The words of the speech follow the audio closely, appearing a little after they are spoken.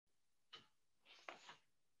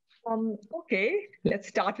Okay, let's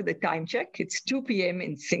start with the time check. It's 2 p.m.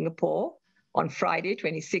 in Singapore on Friday,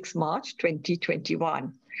 26 March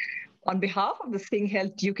 2021. On behalf of the Sing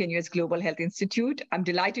Health Duke-NUS Global Health Institute, I'm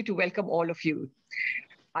delighted to welcome all of you.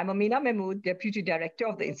 I'm Amina Mahmood, Deputy Director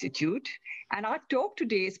of the Institute, and our talk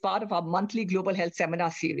today is part of our monthly Global Health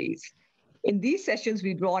Seminar series. In these sessions,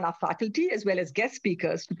 we draw on our faculty as well as guest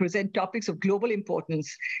speakers to present topics of global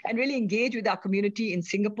importance and really engage with our community in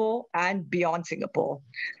Singapore and beyond Singapore.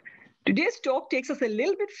 Today's talk takes us a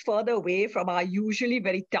little bit further away from our usually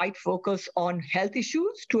very tight focus on health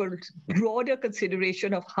issues to a broader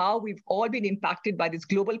consideration of how we've all been impacted by this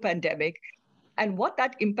global pandemic and what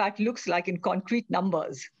that impact looks like in concrete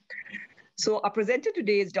numbers. So our presenter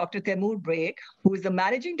today is Dr. Taimur Baig, who is the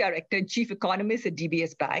Managing Director and Chief Economist at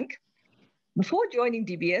DBS Bank. Before joining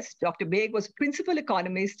DBS, Dr. Baig was Principal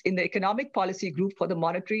Economist in the Economic Policy Group for the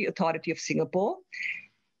Monetary Authority of Singapore.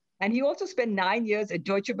 And he also spent 9 years at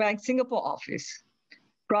Deutsche Bank Singapore office.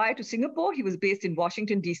 Prior to Singapore, he was based in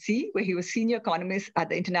Washington, D.C., where he was senior economist at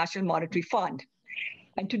the International Monetary Fund.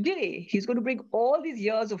 And today, he's going to bring all these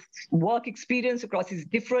years of work experience across his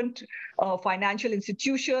different financial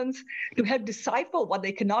institutions to help decipher what the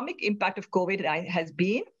economic impact of COVID has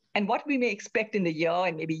been and what we may expect in the year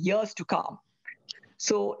and maybe years to come.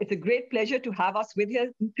 So it's a great pleasure to have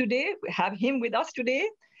him with us today.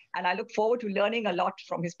 And I look forward to learning a lot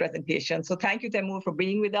from his presentation. So thank you, Taimur, for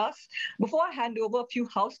being with us. Before I hand over a few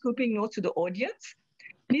housekeeping notes to the audience,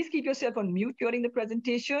 please keep yourself on mute during the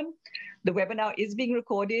presentation. The webinar is being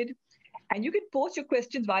recorded. And you can post your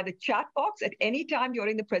questions via the chat box at any time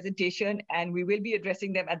during the presentation, and we will be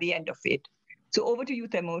addressing them at the end of it. So over to you,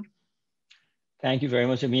 Taimur. Thank you very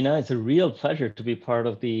much, Amina. It's a real pleasure to be part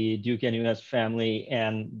of the Duke-NUS family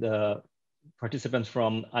and the participants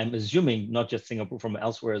from, I'm assuming, not just Singapore, from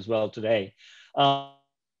elsewhere as well today. I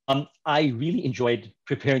really enjoyed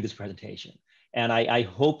preparing this presentation. And I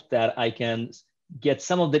hope that I can get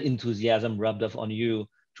some of that enthusiasm rubbed off on you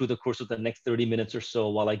through the course of the next 30 minutes or so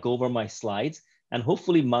while I go over my slides. And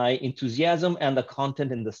hopefully my enthusiasm and the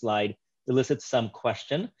content in the slide elicits some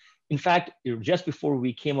question. In fact, just before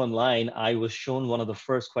we came online, I was shown one of the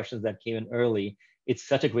first questions that came in early. It's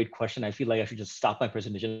such a great question. I feel like I should just stop my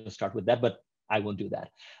presentation and start with that, but I won't do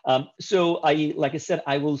that. Like I said,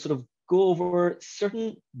 I will sort of go over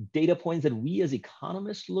certain data points that we as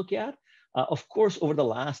economists look at. Of course, over the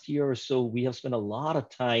last year or so, we have spent a lot of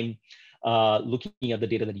time looking at the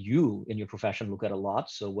data that you in your profession look at a lot.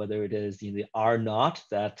 So whether it is the R0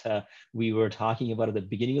 that we were talking about at the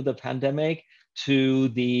beginning of the pandemic, to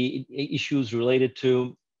the issues related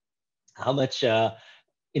to how much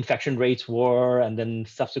infection rates were, and then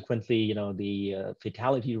subsequently, the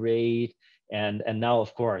fatality rate, and now,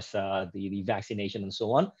 of course, the vaccination and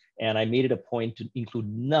so on. And I made it a point to include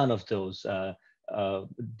none of those data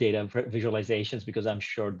visualizations, because I'm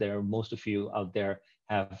sure most of you out there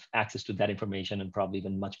have access to that information, and probably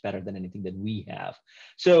even much better than anything that we have.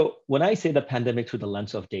 So when I say the pandemic through the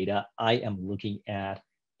lens of data, I am looking at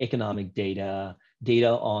economic data, data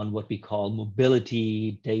on what we call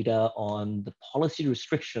mobility, data on the policy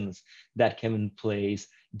restrictions that came in place,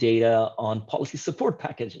 data on policy support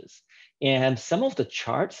packages. And some of the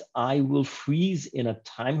charts I will freeze in a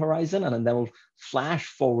time horizon, and then will flash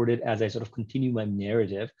forward it as I sort of continue my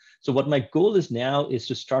narrative. So what my goal is now is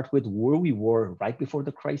to start with where we were right before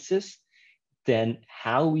the crisis, then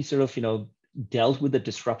how we sort of, dealt with the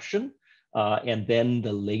disruption, and then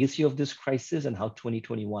the legacy of this crisis and how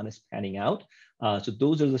 2021 is panning out. So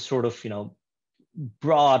those are the sort of,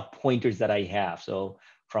 broad pointers that I have. So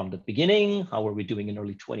from the beginning, how are we doing in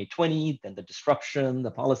early 2020, then the disruption,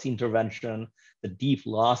 the policy intervention, the deep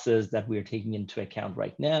losses that we're taking into account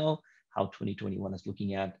right now, how 2021 is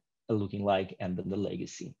looking like, and then the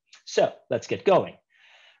legacy. So let's get going.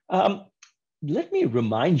 Let me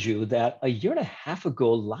remind you that a year and a half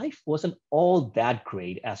ago, life wasn't all that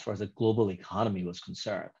great as far as the global economy was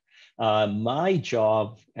concerned. My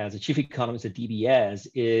job as a chief economist at DBS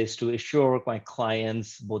is to assure my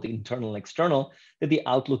clients, both internal and external, that the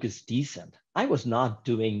outlook is decent. I was not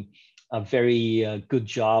doing a very good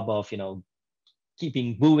job of,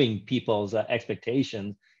 moving people's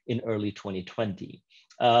expectations in early 2020.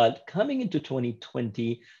 Coming into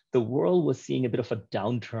 2020, the world was seeing a bit of a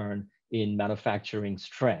downturn in manufacturing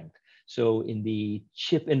strength. So in the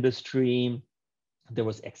chip industry, there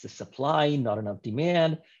was excess supply, not enough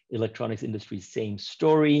demand. Electronics industry, same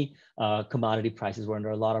story. Commodity prices were under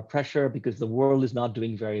a lot of pressure because the world is not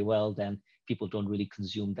doing very well. Then people don't really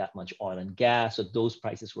consume that much oil and gas. So those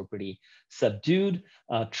prices were pretty subdued.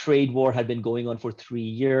 Trade war had been going on for 3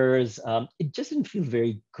 years. It just didn't feel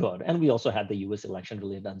very good. And we also had the US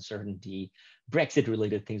election-related uncertainty,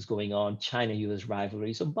 Brexit-related things going on, China-US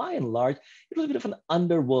rivalry. So by and large, it was a bit of an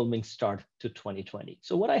underwhelming start to 2020.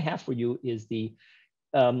 So what I have for you is the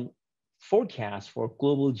forecast for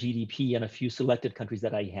global GDP and a few selected countries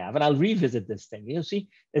that I have. And I'll revisit this thing. You see,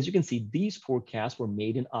 as you can see, these forecasts were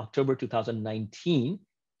made in October 2019.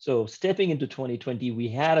 So stepping into 2020, we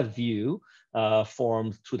had a view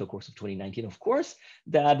formed through the course of 2019. Of course,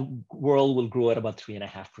 that world will grow at about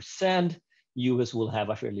 3.5%. US will have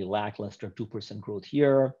a fairly lackluster 2% growth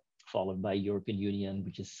here, followed by European Union,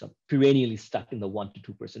 which is perennially stuck in the 1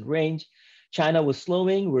 to 2% range. China was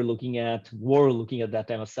slowing. We're looking at that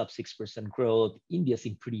time of sub 6% growth. India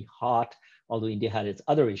seemed pretty hot, although India had its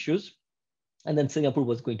other issues. And then Singapore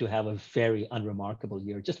was going to have a very unremarkable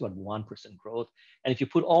year, just about 1% growth. And if you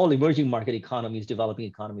put all emerging market economies, developing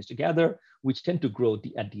economies together, which tend to grow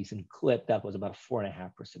at a decent clip, that was about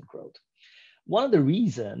 4.5% growth. One of the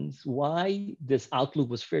reasons why this outlook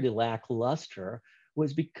was fairly lackluster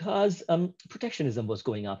was because protectionism was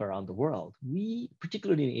going up around the world. We,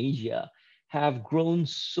 particularly in Asia, have grown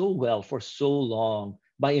so well for so long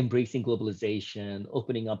by embracing globalization,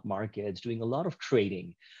 opening up markets, doing a lot of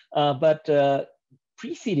trading. But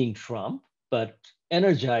preceding Trump, but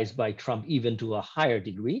energized by Trump even to a higher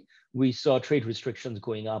degree, we saw trade restrictions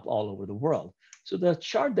going up all over the world. So the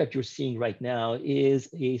chart that you're seeing right now is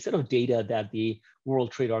a set of data that the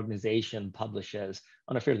World Trade Organization publishes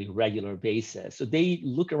on a fairly regular basis. So they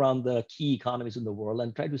look around the key economies in the world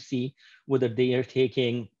and try to see whether they are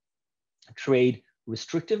taking trade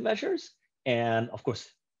restrictive measures. And of course,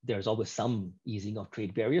 there's always some easing of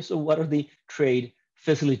trade barriers. So what are the trade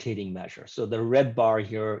facilitating measures? So the red bar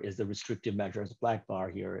here is the restrictive measures, the black bar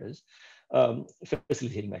here is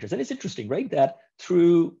facilitating measures. And it's interesting, right, that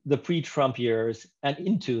through the pre-Trump years and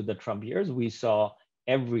into the Trump years, we saw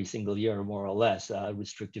every single year, more or less,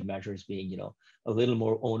 restrictive measures being, a little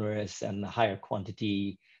more onerous and higher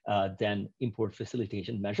quantity than import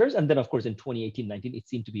facilitation measures. And then, of course, in 2018-19, it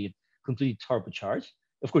seemed to be completely turbocharged.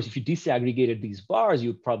 Of course, if you disaggregated these bars,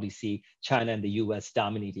 you'd probably see China and the US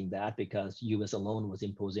dominating that, because US alone was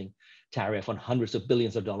imposing tariff on hundreds of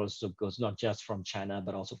billions of dollars of goods, not just from China,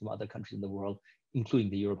 but also from other countries in the world,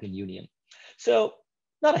 including the European Union. So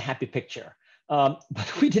not a happy picture.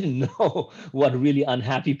 But we didn't know what really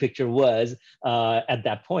unhappy picture was at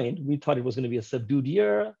that point. We thought it was going to be a subdued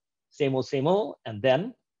year, same old, and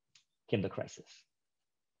then came the crisis.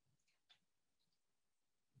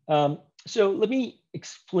 So let me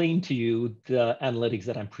explain to you the analytics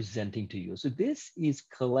that I'm presenting to you. So this is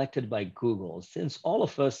collected by Google. Since all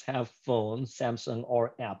of us have phones, Samsung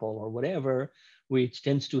or Apple or whatever, which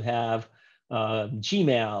tends to have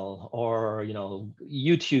Gmail or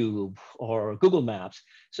YouTube or Google Maps.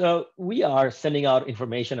 So we are sending out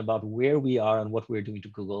information about where we are and what we're doing to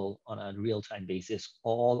Google on a real-time basis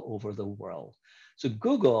all over the world. So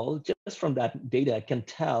Google, just from that data, can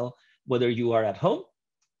tell whether you are at home,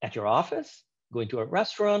 at your office, going to a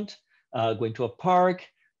restaurant, going to a park,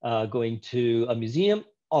 going to a museum,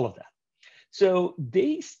 all of that. So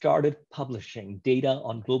they started publishing data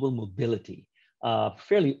on global mobility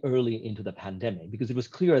fairly early into the pandemic, because it was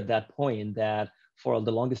clear at that point that for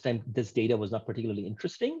the longest time, this data was not particularly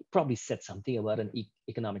interesting, probably said something about an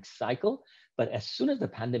economic cycle. But as soon as the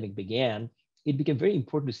pandemic began, it became very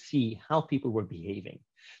important to see how people were behaving.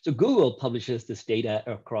 So Google publishes this data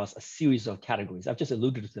across a series of categories. I've just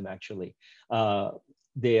alluded to them, actually.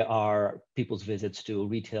 They are people's visits to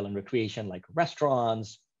retail and recreation, like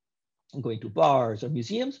restaurants, going to bars or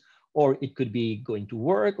museums, or it could be going to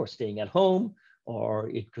work or staying at home, or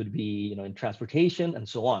it could be in transportation and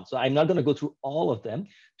so on. So I'm not going to go through all of them.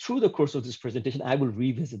 Through the course of this presentation, I will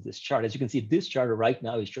revisit this chart. As you can see, this chart right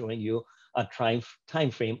now is showing you a time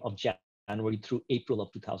frame of January through April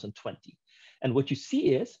of 2020. And what you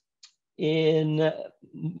see is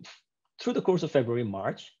through the course of February,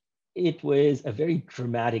 March, it was a very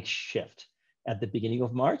dramatic shift. At the beginning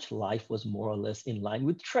of March, life was more or less in line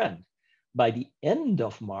with trend. By the end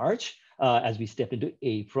of March, as we stepped into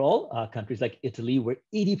April, countries like Italy were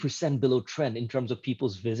 80% below trend in terms of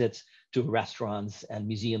people's visits to restaurants and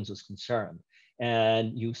museums was concerned.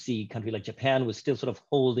 And you see a country like Japan was still sort of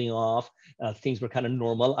holding off. Things were kind of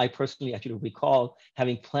normal. I personally actually recall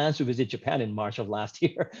having plans to visit Japan in March of last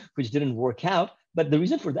year, which didn't work out. But the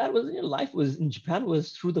reason for that was life was in Japan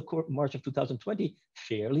was through the March of 2020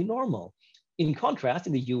 fairly normal. In contrast,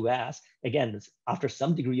 in the US, again, after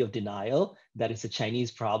some degree of denial that it's a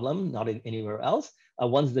Chinese problem, not anywhere else,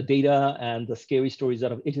 once the data and the scary stories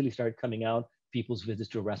out of Italy started coming out, people's visits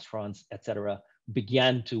to restaurants, et cetera,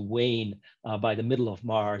 began to wane by the middle of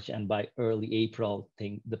March, and by early April,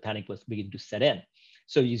 the panic was beginning to set in.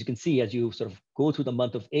 So as you can see, as you sort of go through the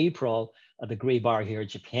month of April, the gray bar here,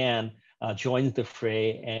 Japan, joins the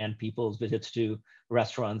fray, and people's visits to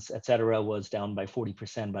restaurants, et cetera, was down by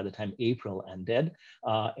 40% by the time April ended.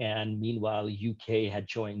 And meanwhile, UK had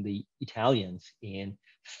joined the Italians in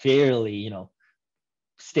fairly,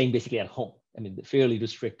 staying basically at home. I mean, fairly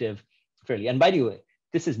restrictive, and by the way,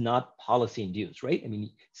 this is not policy induced, right? I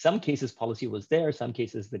mean, some cases policy was there, some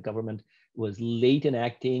cases the government was late in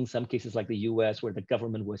acting, some cases like the US where the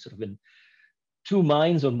government was sort of in two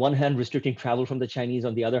minds, on one hand restricting travel from the Chinese,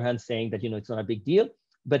 on the other hand saying that it's not a big deal.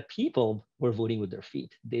 But people were voting with their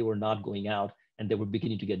feet. They were not going out, and they were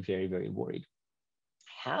beginning to get very, very worried.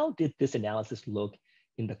 How did this analysis look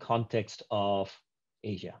in the context of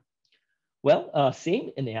Asia? Well, same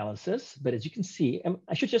analysis, but as you can see,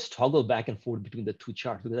 I should just toggle back and forth between the two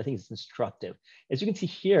charts because I think it's instructive. As you can see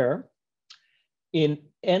here, in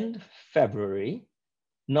end February,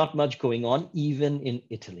 not much going on, even in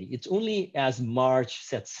Italy. It's only as March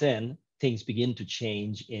sets in, things begin to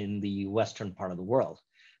change in the Western part of the world.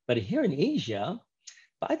 But here in Asia,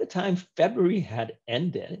 by the time February had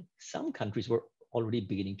ended, some countries were already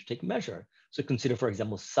beginning to take measure. So consider, for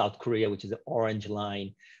example, South Korea, which is the orange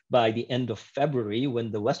line. By the end of February,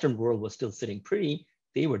 when the Western world was still sitting pretty,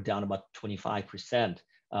 they were down about 25%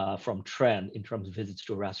 from trend in terms of visits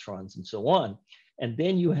to restaurants and so on. And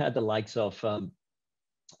then you had the likes of,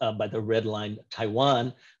 by the red line,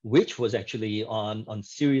 Taiwan, which was actually on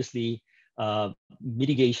seriously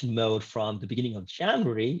mitigation mode from the beginning of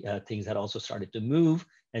January. Things had also started to move.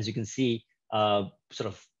 As you can see, sort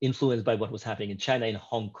of influenced by what was happening in China. In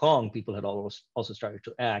Hong Kong, people had also started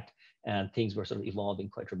to act, and things were sort of evolving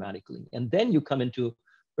quite dramatically. And then you come into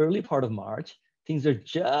early part of March, things are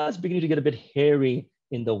just beginning to get a bit hairy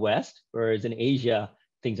in the West, whereas in Asia,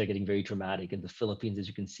 things are getting very dramatic. In the Philippines, as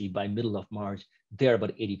you can see, by middle of March, they're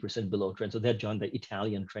about 80% below trend. So they joined the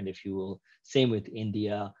Italian trend, if you will. Same with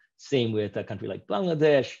India, same with a country like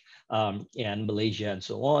Bangladesh and Malaysia and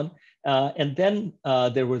so on. And then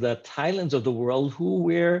there were the Thailands of the world who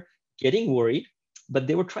were getting worried, but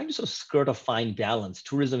they were trying to sort of skirt a fine balance.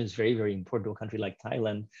 Tourism is very, very important to a country like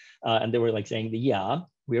Thailand. And they were like saying, yeah,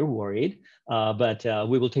 we're worried, but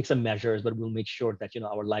we will take some measures, but we'll make sure that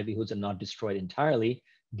our livelihoods are not destroyed entirely.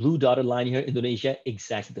 Blue dotted line here, Indonesia,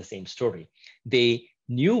 exactly the same story. They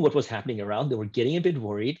knew what was happening around. They were getting a bit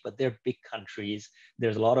worried, but they're big countries.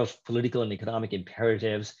 There's a lot of political and economic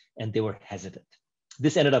imperatives, and they were hesitant.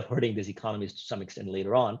 This ended up hurting these economies to some extent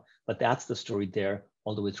later on, but that's the story there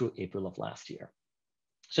all the way through April of last year.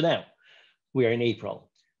 So now we are in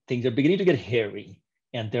April. Things are beginning to get hairy,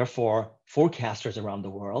 and therefore forecasters around the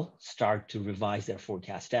world start to revise their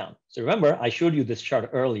forecast down. So remember, I showed you this chart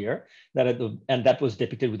earlier, and that was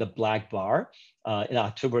depicted with a black bar in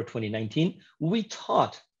October 2019. We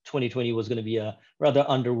thought 2020 was going to be a rather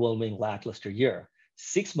underwhelming, lackluster year.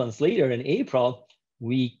 6 months later in April,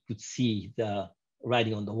 we could see the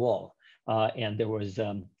writing on the wall, and there was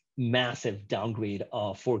massive downgrade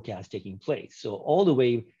of forecast taking place. So all the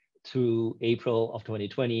way through April of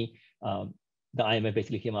 2020, the IMF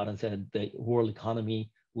basically came out and said the world economy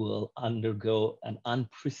will undergo an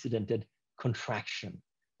unprecedented contraction.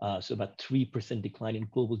 So about 3% decline in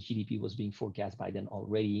global GDP was being forecast by then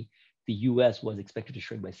already. The US was expected to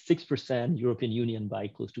shrink by 6%, European Union by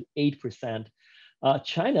close to 8%.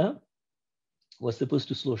 China was supposed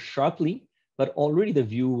to slow sharply, but already the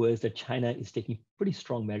view was that China is taking pretty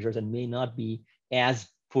strong measures and may not be as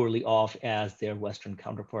poorly off as their Western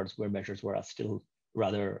counterparts, where measures were still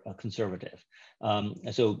rather conservative.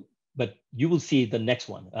 But you will see the next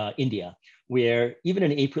one, India, where even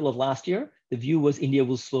in April of last year, the view was India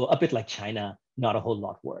will slow a bit like China, not a whole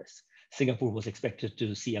lot worse. Singapore was expected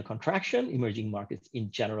to see a contraction. Emerging markets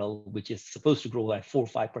in general, which is supposed to grow by 4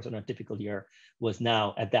 or 5% in a typical year, was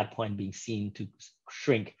now at that point being seen to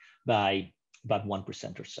shrink by about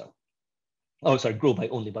 1% or so. Oh, sorry, grow by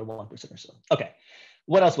only about 1% or so. Okay,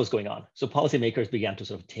 what else was going on? So policymakers began to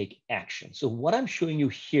sort of take action. So what I'm showing you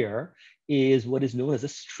here is what is known as a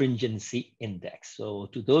stringency index. So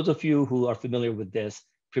to those of you who are familiar with this,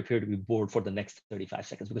 prepare to be bored for the next 35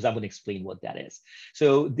 seconds because I'm going to explain what that is.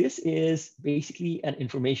 So this is basically an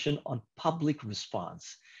information on public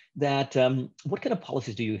response. That what kind of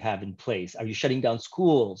policies do you have in place? Are you shutting down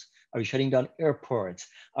schools? Are you shutting down airports?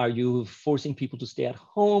 Are you forcing people to stay at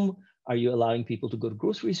home? Are you allowing people to go to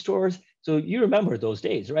grocery stores? So you remember those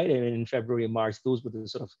days, right? And in February, March, those were the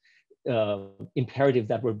sort of imperatives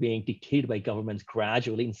that were being dictated by governments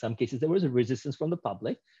gradually. In some cases, there was a resistance from the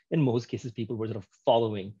public. In most cases, people were sort of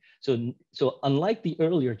following. So unlike the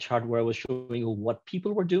earlier chart where I was showing you what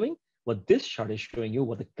people were doing, what this chart is showing you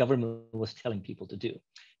what the government was telling people to do.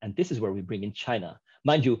 And this is where we bring in China.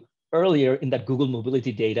 Mind you, earlier in that Google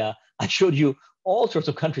mobility data, I showed you all sorts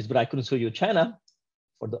of countries, but I couldn't show you China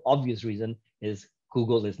for the obvious reason is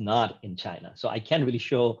Google is not in China. So I can't really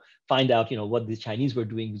find out, what the Chinese were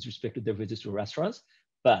doing with respect to their visits to restaurants,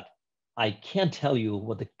 but I can tell you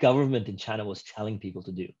what the government in China was telling people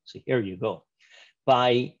to do. So here you go.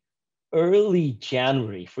 By early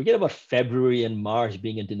January, forget about February and March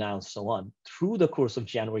being in denial and so on, through the course of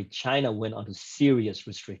January, China went onto serious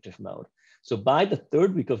restrictive mode. So by the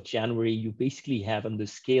third week of January, you basically have on the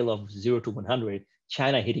scale of 0 to 100,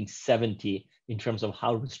 China hitting 70 in terms of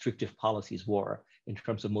how restrictive policies were, in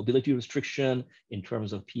terms of mobility restriction, in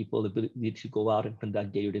terms of people's ability to go out and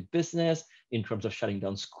conduct day-to-day business, in terms of shutting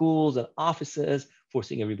down schools and offices,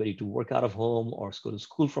 forcing everybody to work out of home or go to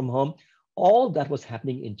school from home. All that was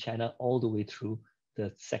happening in China all the way through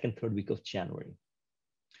the second, third week of January.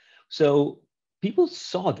 So people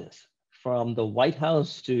saw this from the White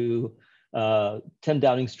House to 10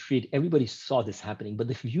 Downing Street. Everybody saw this happening. But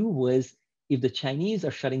the view was, if the Chinese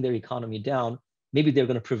are shutting their economy down, maybe they're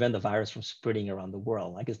going to prevent the virus from spreading around the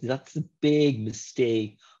world. I guess that's a big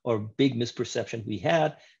mistake or big misperception we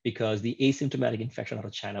had, because the asymptomatic infection out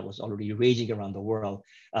of China was already raging around the world.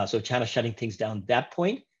 So China shutting things down at that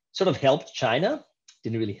point sort of helped China,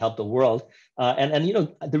 didn't really help the world. And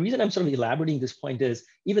the reason I'm sort of elaborating this point is,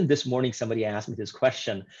 even this morning, somebody asked me this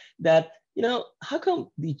question that, how come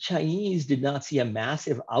the Chinese did not see a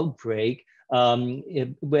massive outbreak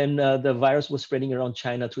when the virus was spreading around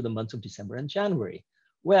China through the months of December and January?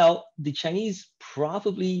 Well, the Chinese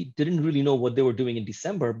probably didn't really know what they were doing in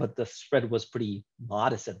December, but the spread was pretty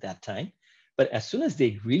modest at that time. But as soon as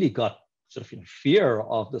they really got sort of fear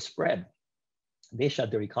of the spread, they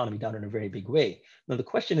shut their economy down in a very big way. Now, the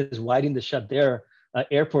question is, why didn't they shut their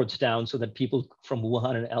airports down so that people from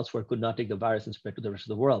Wuhan and elsewhere could not take the virus and spread to the rest of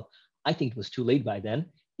the world? I think it was too late by then.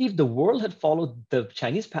 If the world had followed the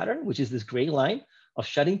Chinese pattern, which is this gray line of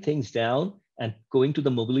shutting things down and going to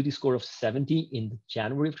the mobility score of 70 in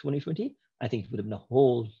January of 2020, I think it would have been a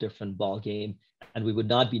whole different ball game. And we would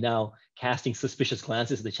not be now casting suspicious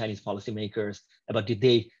glances at the Chinese policymakers about did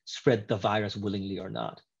they spread the virus willingly or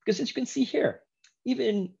not. Because as you can see here,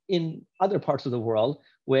 even in other parts of the world,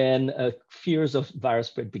 when fears of virus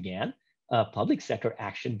spread began, public sector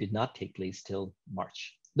action did not take place till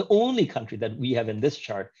March. The only country that we have in this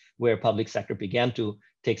chart where public sector began to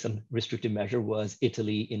take some restrictive measure was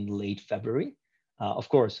Italy in late February. Of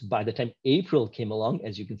course, by the time April came along,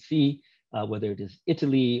 as you can see, whether it is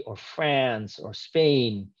Italy or France or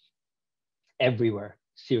Spain, everywhere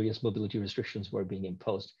serious mobility restrictions were being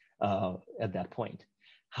imposed at that point.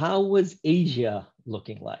 How was Asia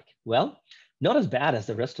looking like? Well, not as bad as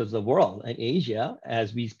the rest of the world. In Asia,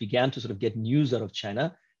 as we began to sort of get news out of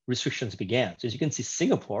China, restrictions began. So as you can see,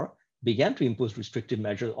 Singapore began to impose restrictive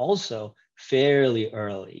measures also fairly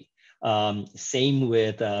early. Same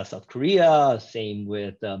with South Korea, same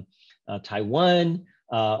with Taiwan.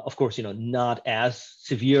 Of course, not as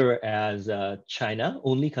severe as China.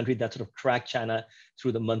 Only country that sort of tracked China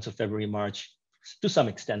through the months of February, March, to some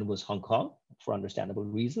extent, was Hong Kong, for understandable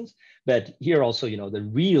reasons. But here also, the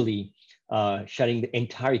really shutting the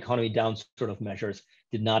entire economy down sort of measures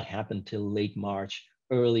did not happen till late March,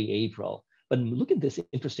 early April. But look at this,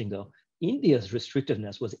 interesting though. India's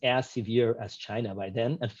restrictiveness was as severe as China by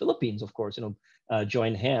then, and Philippines, of course,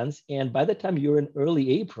 joined hands. And by the time you're in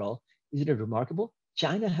early April, isn't it remarkable?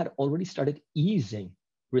 China had already started easing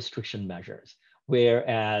restriction measures,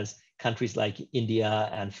 whereas countries like India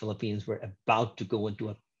and Philippines were about to go into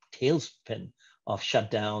a tailspin of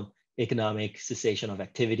shutdown, economic cessation of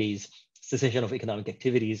economic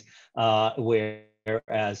activities,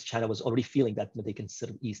 whereas China was already feeling that they can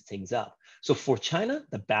sort of ease things up. So for China,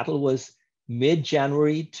 the battle was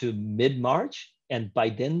mid-January to mid-March, and by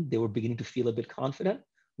then they were beginning to feel a bit confident,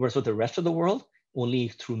 whereas for the rest of the world, only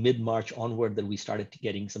through mid-March onward that we started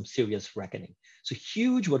getting some serious reckoning. So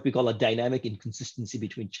huge, what we call a dynamic inconsistency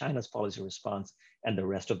between China's policy response and the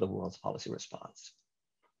rest of the world's policy response.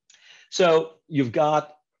 So you've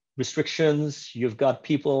got restrictions, you've got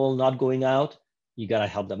people not going out, you gotta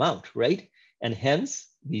help them out, right? And hence,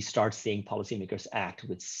 we start seeing policymakers act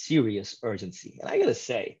with serious urgency. And I gotta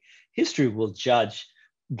say, history will judge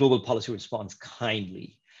global policy response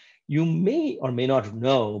kindly. You may or may not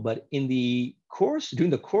know, but in the during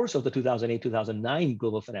the course of the 2008-2009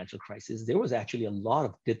 global financial crisis, there was actually a lot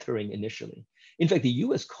of dithering initially. In fact, the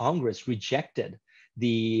US Congress rejected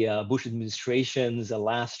the Bush administration's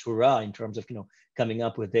last hurrah in terms of coming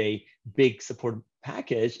up with a big support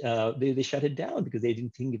package. They shut it down because they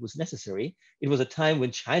didn't think it was necessary. It was a time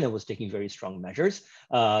when China was taking very strong measures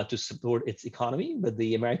to support its economy, but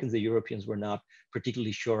the Americans, the Europeans were not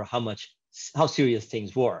particularly sure how serious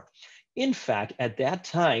things were. In fact, at that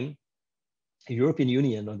time, the European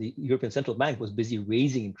Union or the European Central Bank was busy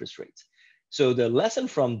raising interest rates. So the lesson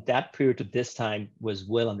from that period to this time was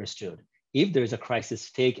well understood. If there is a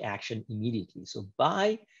crisis, take action immediately. So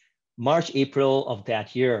by March, April of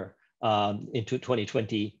that year, into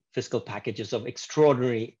 2020, fiscal packages of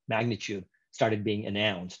extraordinary magnitude started being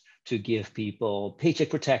announced to give people paycheck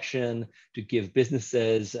protection, to give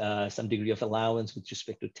businesses some degree of allowance with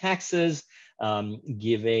respect to taxes,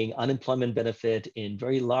 giving unemployment benefit in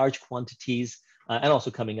very large quantities, and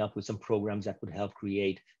also coming up with some programs that would help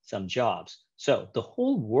create some jobs. So the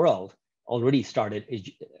whole world already started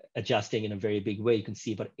adjusting in a very big way. You can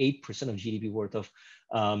see about 8% of GDP worth of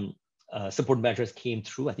support measures came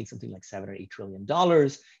through, I think something like $7 or $8 trillion.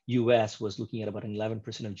 US was looking at about 11%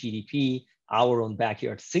 of GDP. Our own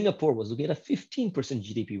backyard, Singapore, was looking at a 15%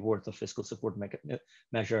 GDP worth of fiscal support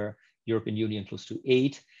measure. European Union close to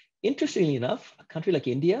 8. Interestingly enough, a country like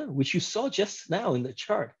India, which you saw just now in the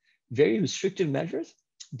chart, very restrictive measures,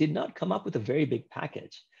 did not come up with a very big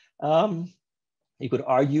package. You could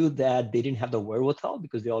argue that they didn't have the wherewithal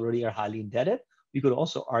because they already are highly indebted. You could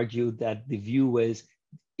also argue that the view was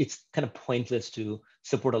it's kind of pointless to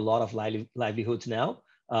support a lot of livelihoods now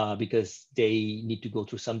because they need to go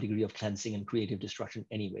through some degree of cleansing and creative destruction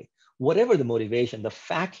anyway. Whatever the motivation, the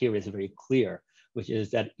fact here is very clear, which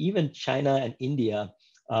is that even China and India,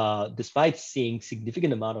 despite seeing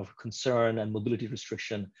significant amount of concern and mobility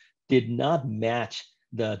restriction, did not match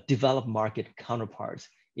the developed market counterparts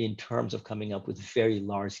in terms of coming up with very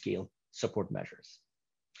large scale support measures.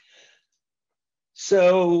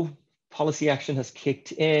 So policy action has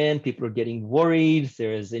kicked in, people are getting worried,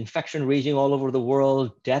 there is infection raging all over the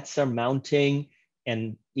world, deaths are mounting,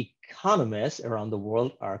 and economists around the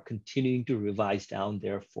world are continuing to revise down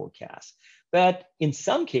their forecasts. But in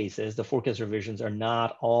some cases, the forecast revisions are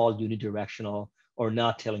not all unidirectional or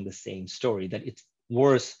not telling the same story, that it's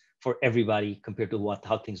worse for everybody compared to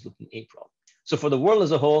how things looked in April. So for the world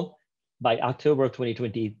as a whole, by October of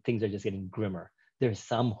 2020, things are just getting grimmer. There's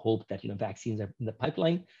some hope that vaccines are in the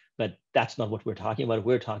pipeline, but that's not what we're talking about.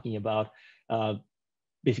 We're talking about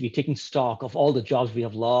basically taking stock of all the jobs we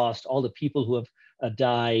have lost, all the people who have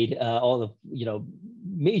died, all the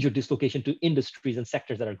major dislocation to industries and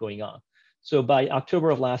sectors that are going on. So by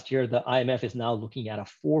October of last year, the IMF is now looking at a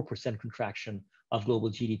 4% contraction of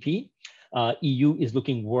global GDP. EU is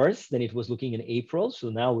looking worse than it was looking in April. So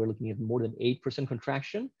now we're looking at more than 8%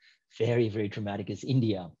 contraction. Very, very dramatic is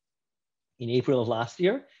India. In April of last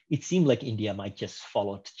year, it seemed like India might just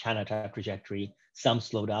follow China type trajectory, some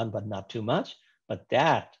slowdown, but not too much. But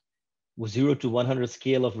that was 0 to 100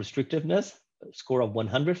 scale of restrictiveness, a score of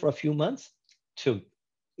 100 for a few months, took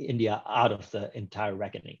India out of the entire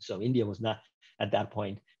reckoning. So India was not, at that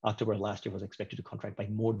point, October of last year was expected to contract by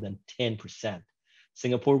more than 10%.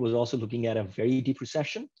 Singapore was also looking at a very deep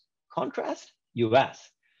recession. Contrast, US.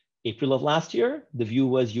 April of last year, the view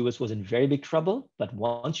was US was in very big trouble, but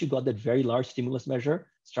once you got that very large stimulus measure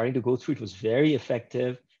starting to go through, it was very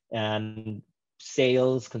effective, and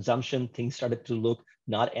sales, consumption, things started to look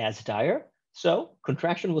not as dire. So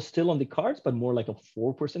contraction was still on the cards, but more like a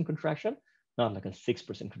 4% contraction, not like a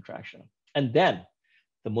 6% contraction. And then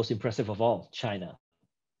the most impressive of all, China.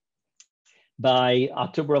 By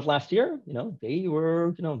October of last year, they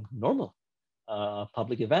were, normal.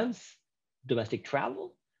 Public events, domestic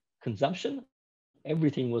travel, consumption,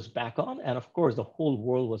 everything was back on. And of course, the whole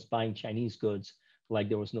world was buying Chinese goods like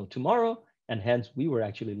there was no tomorrow. And hence, we were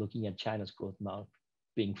actually looking at China's growth amount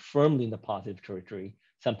being firmly in the positive territory,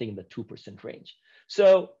 something in the 2% range.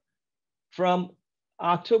 So from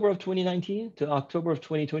October of 2019 to October of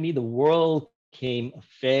 2020, the world came a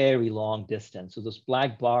very long distance. So those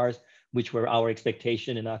black bars, which were our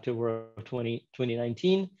expectation in October of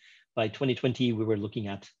 2019, by 2020, we were looking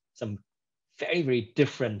at some very, very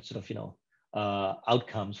different sort of,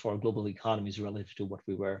 outcomes for global economies relative to what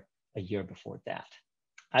we were a year before that.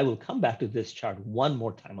 I will come back to this chart one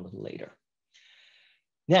more time a little later.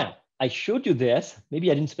 Now, I showed you this. Maybe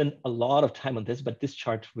I didn't spend a lot of time on this, but this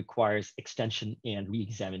chart requires extension and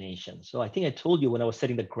re-examination. So I think I told you when I was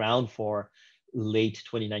setting the ground for late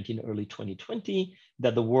 2019, early 2020,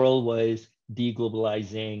 that the world was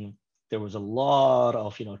deglobalizing, There was a lot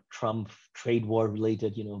of, Trump trade war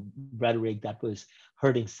related, rhetoric that was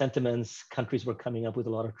hurting sentiments. Countries were coming up with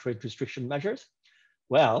a lot of trade restriction measures.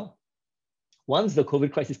 Well, once the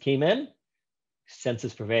COVID crisis came in,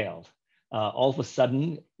 census prevailed. All of a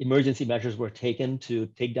sudden, emergency measures were taken to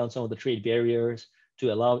take down some of the trade barriers,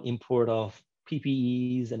 to allow import of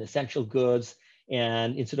PPEs and essential goods.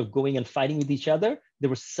 And instead of going and fighting with each other, there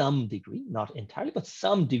was some degree, not entirely, but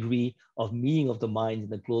some degree of meeting of the minds in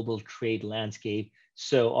the global trade landscape.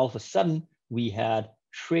 So all of a sudden, we had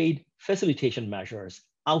trade facilitation measures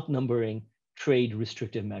outnumbering trade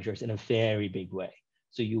restrictive measures in a very big way.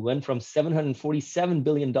 So you went from $747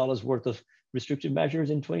 billion worth of restrictive measures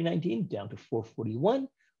in 2019 down to 441,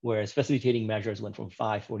 whereas facilitating measures went from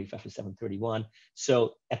 545 to 731.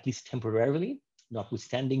 So at least temporarily,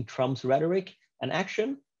 notwithstanding Trump's rhetoric and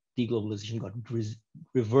action, deglobalization got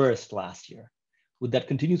reversed last year. Would that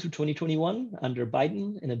continue through 2021 under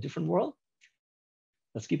Biden in a different world?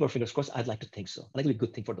 Let's keep our fingers crossed. I'd like to think so. I'd like to be a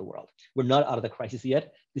good thing for the world. We're not out of the crisis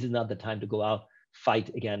yet. This is not the time to go out, fight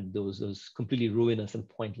again those completely ruinous and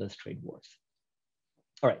pointless trade wars.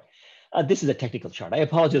 All right. This is a technical chart. I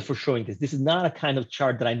apologize for showing this. This is not a kind of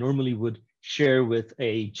chart that I normally would share with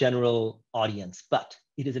a general audience, but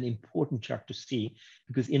it is an important chart to see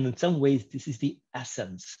because in some ways, this is the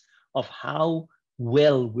essence of how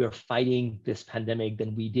well we're fighting this pandemic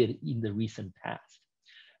than we did in the recent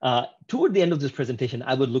past. Toward the end of this presentation,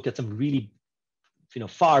 I would look at some really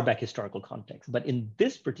far back historical context. But in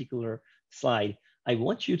this particular slide, I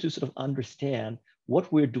want you to sort of understand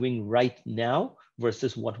what we're doing right now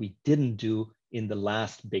versus what we didn't do in the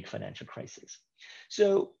last big financial crisis.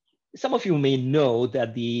 So some of you may know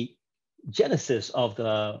that the genesis of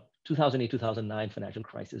the 2008-2009 financial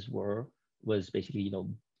crisis was basically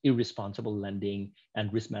irresponsible lending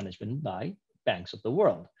and risk management by banks of the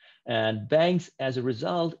world. And banks, as a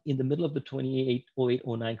result, in the middle of the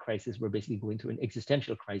 2008-09 crisis, were basically going through an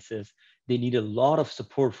existential crisis. They needed a lot of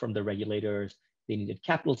support from the regulators. They needed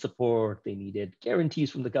capital support. They needed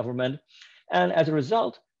guarantees from the government. And as a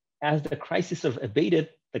result, as the crisis abated,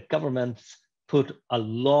 the governments put a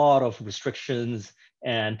lot of restrictions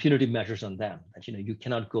and punitive measures on them. That you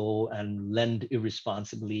cannot go and lend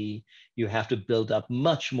irresponsibly. You have to build up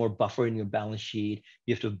much more buffer in your balance sheet.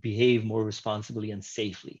 You have to behave more responsibly and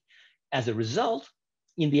safely. As a result,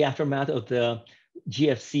 in the aftermath of the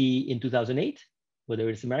GFC in 2008, whether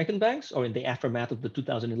it's American banks or in the aftermath of the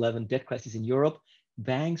 2011 debt crisis in Europe,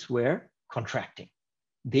 banks were contracting.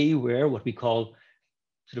 They were what we call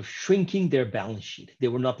sort of shrinking their balance sheet. They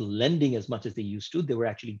were not lending as much as they used to. They were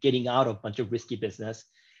actually getting out of a bunch of risky business.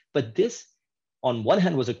 But this, on one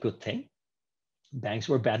hand, was a good thing. Banks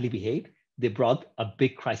were badly behaved. They brought a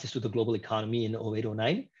big crisis to the global economy in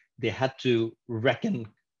 08-09. They had to reckon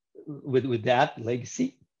with that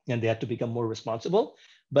legacy, and they had to become more responsible.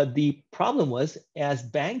 But the problem was, as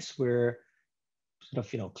banks were sort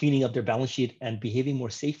of cleaning up their balance sheet and behaving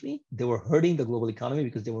more safely, they were hurting the global economy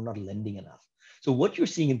because they were not lending enough. So what you're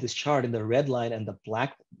seeing in this chart in the red line and the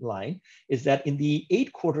black line is that in the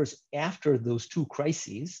 8 quarters after those two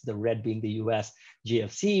crises, the red being the US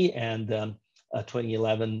GFC and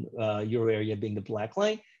 2011 Euro area being the black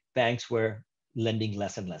line, banks were lending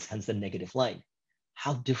less and less, hence the negative line.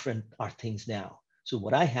 How different are things now? So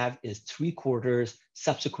what I have is 3 quarters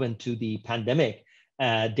subsequent to the pandemic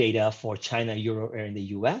data for China, Euro area, and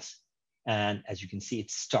the US. And as you can see,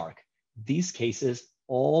 it's stark. These cases,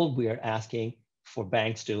 all we are asking for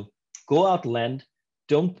banks to go out, lend,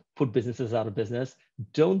 don't put businesses out of business,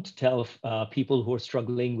 don't tell people who are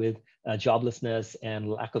struggling with joblessness and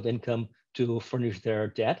lack of income to furnish their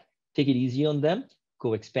debt. Take it easy on them,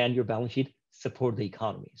 go expand your balance sheet, support the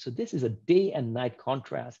economy. So this is a day and night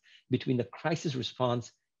contrast between the crisis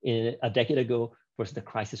response a decade ago versus the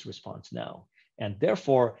crisis response now. And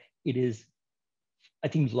therefore, it is, I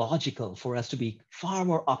think, logical for us to be far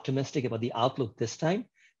more optimistic about the outlook this time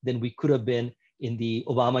than we could have been in the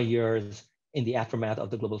Obama years in the aftermath of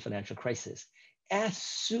the global financial crisis. As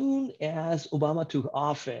soon as Obama took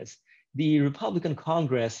office, the Republican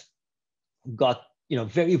Congress got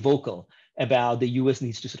very vocal about the US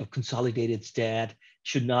needs to sort of consolidate its debt,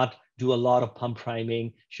 should not do a lot of pump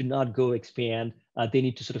priming, should not go expand. They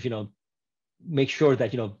need to sort of make sure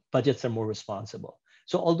that budgets are more responsible.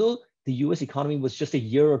 So although the US economy was just a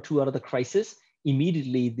year or two out of the crisis,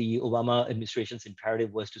 immediately the Obama administration's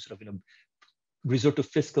imperative was to sort of resort to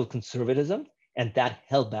fiscal conservatism, and that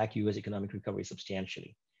held back US economic recovery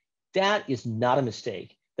substantially. That is not a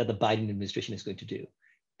mistake that the Biden administration is going to do.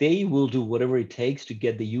 They will do whatever it takes to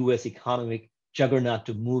get the US economic juggernaut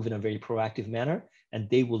to move in a very proactive manner, and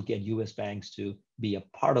they will get US banks to be a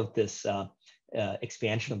part of this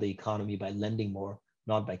expansion of the economy by lending more,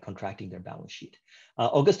 not by contracting their balance sheet.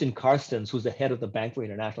 Augustin Carstens, who's the head of the Bank for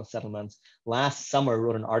International Settlements, last summer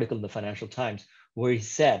wrote an article in the Financial Times where he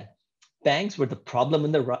said, banks were the problem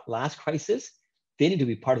in the last crisis. They need to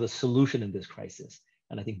be part of the solution in this crisis.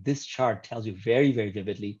 And I think this chart tells you very, very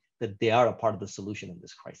vividly that they are a part of the solution in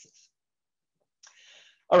this crisis.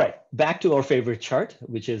 All right, back to our favorite chart,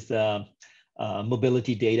 which is the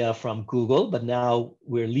mobility data from Google. But now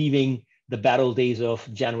we're leaving the bad old days of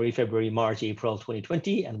January, February, March, April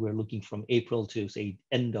 2020, and we're looking from April to, say,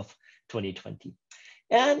 end of 2020.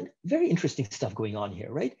 And very interesting stuff going on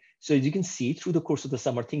here, right? So as you can see, through the course of the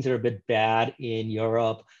summer, things are a bit bad in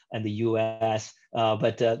Europe and the US,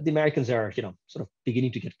 but the Americans are, sort of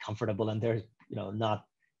beginning to get comfortable, and they're, not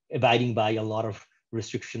abiding by a lot of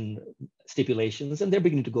restriction stipulations, and they're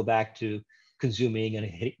beginning to go back to consuming and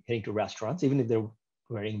heading to restaurants, even if they're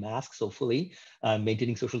wearing masks, hopefully,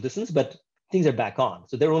 maintaining social distance, but things are back on.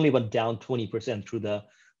 So they're only about down 20% through the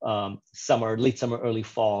summer, late summer, early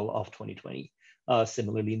fall of 2020.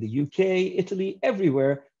 Similarly, in the UK, Italy,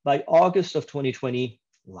 everywhere, by August of 2020,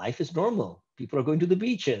 life is normal. People are going to the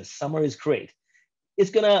beaches. Summer is great. It's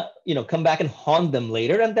gonna, come back and haunt them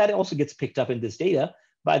later, and that also gets picked up in this data.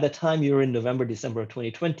 By the time you're in November, December of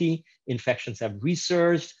 2020, infections have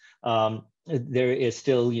resurged. There is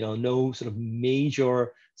still, no sort of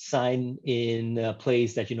major sign in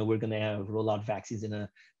place that, we're going to roll out vaccines in an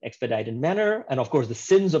expedited manner. And of course, the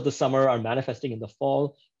sins of the summer are manifesting in the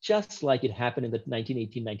fall, just like it happened in the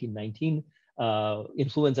 1918, 1919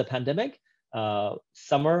 influenza pandemic.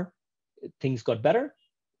 Summer, things got better.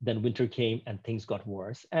 Then winter came and things got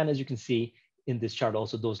worse. And as you can see in this chart,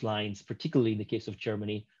 also those lines, particularly in the case of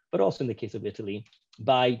Germany, but also in the case of Italy,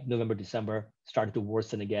 by November, December, started to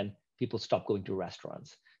worsen again. People stopped going to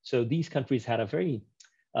restaurants. So these countries had a very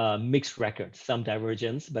mixed record, some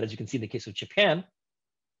divergence, but as you can see in the case of Japan,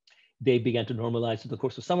 they began to normalize through the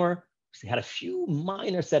course of summer. They had a few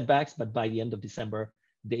minor setbacks, but by the end of December,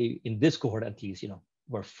 they, in this cohort at least,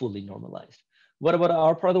 were fully normalized. What about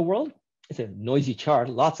our part of the world? It's a noisy chart,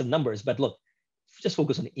 lots of numbers, but look, just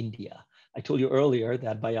focus on India. I told you earlier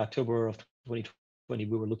that by October of 2020,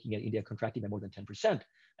 we were looking at India contracting by more than 10%.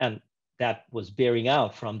 And that was bearing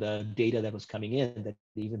out from the data that was coming in, that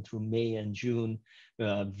even through May and June,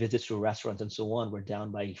 visits to restaurants and so on were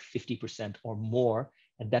down by 50% or more.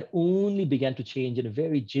 And that only began to change in a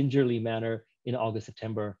very gingerly manner in August,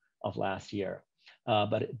 September of last year.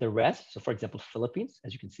 But the rest, so for example, Philippines,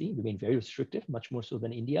 as you can see, remained very restrictive, much more so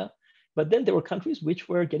than India. But then there were countries which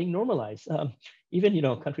were getting normalized. Even,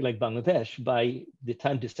 a country like Bangladesh, by the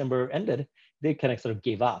time December ended, they kind of sort of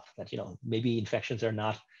gave up that, maybe infections are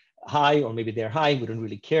not high, or maybe they're high. We don't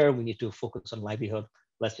really care. We need to focus on livelihood.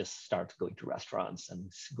 Let's just start going to restaurants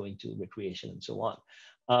and going to recreation and so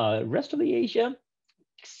on. Rest of the Asia,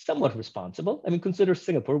 somewhat responsible. I mean, consider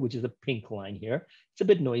Singapore, which is the pink line here. It's a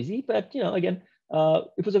bit noisy, but again,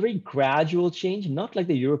 it was a very gradual change, not like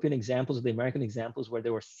the European examples or the American examples where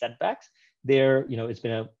there were setbacks. There, it's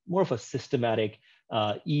been more of a systematic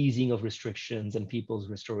easing of restrictions and people's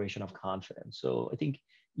restoration of confidence. So I think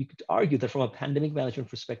you could argue that from a pandemic management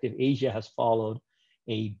perspective, Asia has followed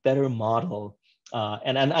a better model.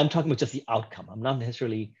 And I'm talking about just the outcome. I'm not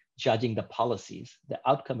necessarily judging the policies. The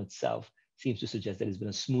outcome itself seems to suggest that it's been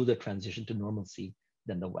a smoother transition to normalcy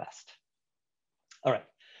than the West. All right.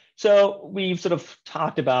 So we've sort of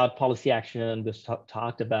talked about policy action. We've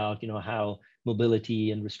talked about, how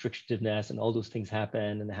mobility and restrictiveness and all those things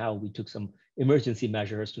happen, and how we took some emergency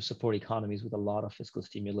measures to support economies with a lot of fiscal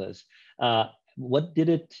stimulus. What did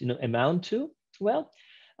it, amount to? Well,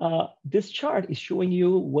 this chart is showing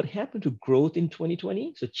you what happened to growth in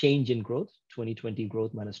 2020. So change in growth, 2020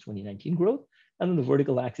 growth minus 2019 growth. And on the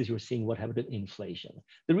vertical axis, you're seeing what happened to inflation.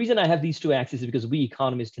 The reason I have these two axes is because we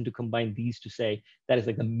economists tend to combine these to say that is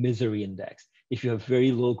like the misery index. If you have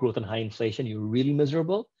very low growth and high inflation, you're really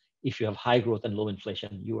miserable. If you have high growth and low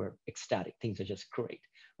inflation, you are ecstatic. Things are just great,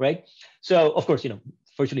 right? So of course,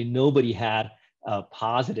 virtually nobody had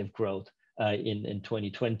positive growth in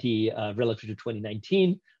 2020 relative to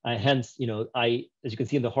 2019. Hence, as you can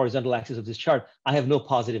see in the horizontal axis of this chart, I have no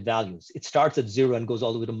positive values. It starts at 0 and goes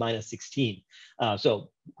all the way to minus 16. So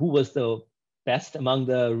who was the best among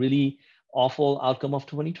the really awful outcome of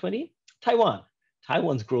 2020? Taiwan.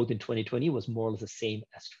 Taiwan's growth in 2020 was more or less the same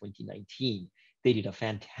as 2019. They did a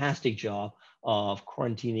fantastic job of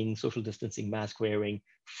quarantining, social distancing, mask wearing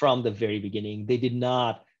from the very beginning. They did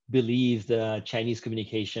not believe the Chinese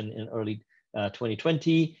communication in early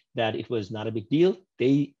 2020 that it was not a big deal.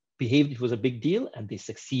 They behaved it was a big deal, and they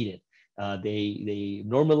succeeded. They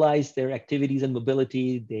normalized their activities and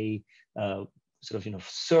mobility. They sort of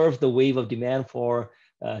surfed the wave of demand for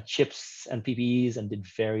chips and PPEs and did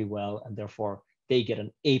very well, and therefore they get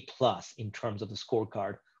an A+ in terms of the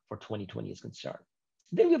scorecard for 2020 is concerned.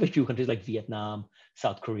 Then we have a few countries like Vietnam,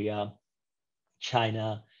 South Korea,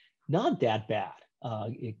 China, not that bad,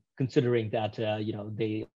 considering that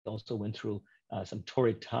they also went through some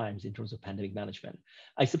torrid times in terms of pandemic management.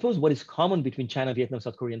 I suppose what is common between China, Vietnam,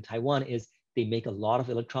 South Korea, and Taiwan is they make a lot of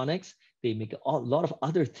electronics. They make a lot of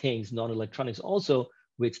other things, non-electronics also,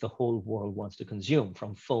 which the whole world wants to consume,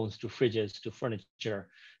 from phones to fridges to furniture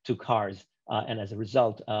to cars. And as a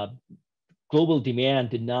result, global demand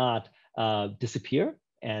did not disappear,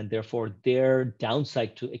 and therefore their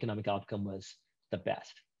downside to economic outcome was the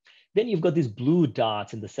best. Then you've got these blue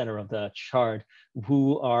dots in the center of the chart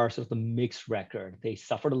who are sort of the mixed record. They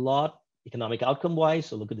suffered a lot economic outcome wise.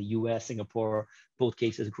 So look at the US, Singapore, both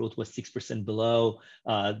cases growth was 6% below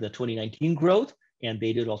the 2019 growth. And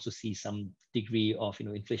they did also see some degree of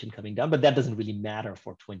inflation coming down, but that doesn't really matter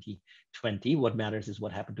for 2020. What matters is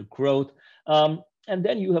what happened to growth. And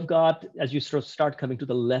then you have got, as you sort of start coming to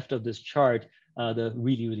the left of this chart, the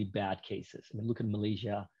really, really bad cases. I mean, look at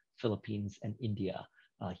Malaysia, Philippines, and India.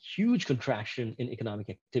 Huge contraction in economic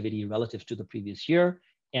activity relative to the previous year.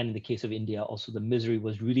 And in the case of India, also the misery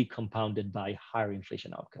was really compounded by higher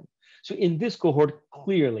inflation outcome. So in this cohort,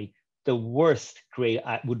 clearly the worst grade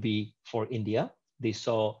would be for India. They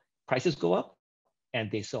saw prices go up and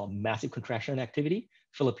they saw massive contraction in activity.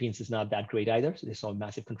 Philippines is not that great either. So they saw a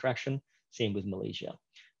massive contraction, same with Malaysia.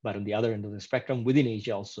 But on the other end of the spectrum, within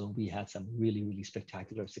Asia also, we had some really, really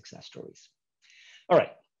spectacular success stories. All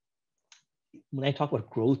right. When I talk about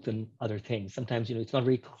growth and other things, sometimes it's not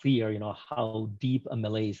very clear how deep a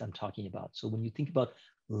malaise I'm talking about. So when you think about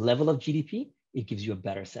level of GDP, it gives you a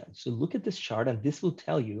better sense. So look at this chart, and this will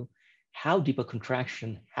tell you how deep a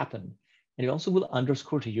contraction happened. And it also will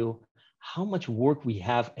underscore to you how much work we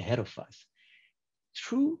have ahead of us.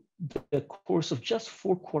 Through the course of just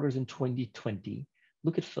 4 quarters in 2020,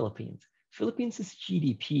 look at Philippines. Philippines'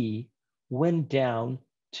 GDP went down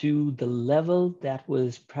to the level that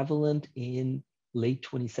was prevalent in late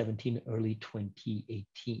 2017, early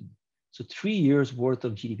 2018. So 3 years worth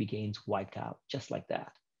of GDP gains wiped out, just like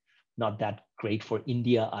that. Not that great for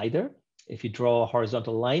India either. If you draw a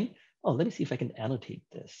horizontal line, let me see if I can annotate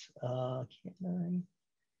this. Can I?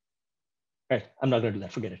 All right, I'm not going to do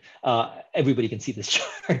that, forget it. Everybody can see this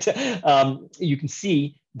chart. You can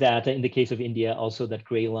see that in the case of India, also that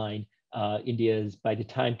gray line, India's, by the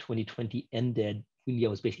time 2020 ended, India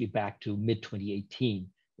was basically back to mid-2018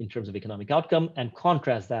 in terms of economic outcome, and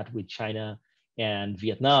contrast that with China and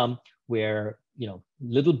Vietnam, where,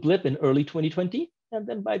 little blip in early 2020, and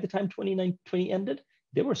then by the time 2020 ended,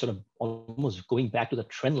 they were sort of almost going back to the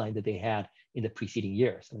trend line that they had in the preceding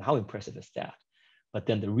years. And how impressive is that? But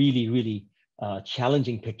then the really, really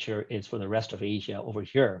challenging picture is for the rest of Asia over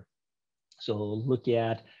here. So look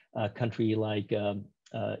at a country like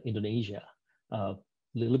Indonesia, a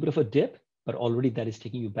little bit of a dip, but already that is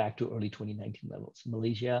taking you back to early 2019 levels.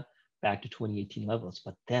 Malaysia, back to 2018 levels.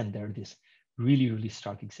 But then there are these really, really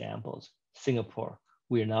stark examples. Singapore,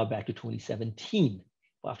 we are now back to 2017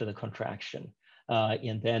 after the contraction.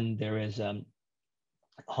 And then there is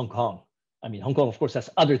Hong Kong. I mean, Hong Kong, of course, has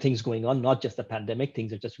other things going on, not just the pandemic.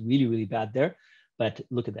 Things are just really, really bad there. But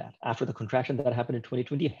look at that. After the contraction that happened in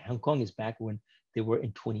 2020, Hong Kong is back when they were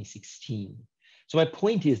in 2016. So my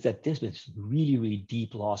point is that there's been really, really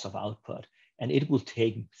deep loss of output, and it will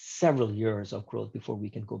take several years of growth before we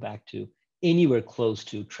can go back to anywhere close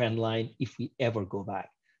to trend line if we ever go back.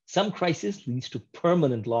 Some crisis leads to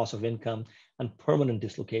permanent loss of income and permanent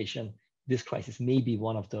dislocation. This crisis may be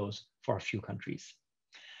one of those for a few countries.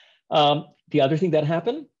 The other thing that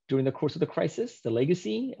happened during the course of the crisis, the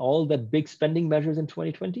legacy, all the big spending measures in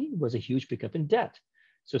 2020 was a huge pickup in debt.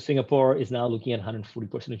 So Singapore is now looking at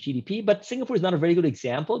 140% of GDP, but Singapore is not a very good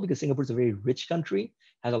example because Singapore is a very rich country,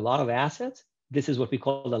 has a lot of assets. This is what we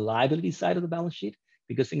call the liability side of the balance sheet.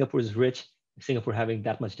 Because Singapore is rich, Singapore having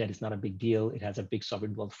that much debt is not a big deal. It has a big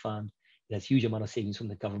sovereign wealth fund. It has huge amount of savings from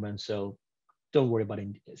the government. So don't worry about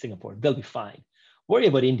Singapore, they'll be fine. Worry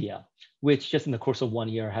about India, which just in the course of 1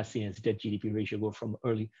 year has seen its debt GDP ratio go from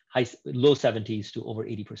low 70s to over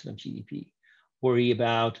 80% of GDP. Worry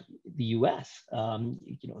about the US.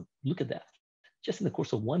 Look at that. Just in the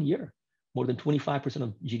course of 1 year, more than 25%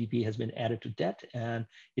 of GDP has been added to debt. And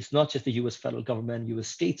it's not just the US federal government, US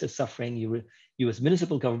states are suffering, US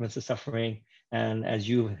municipal governments are suffering. And as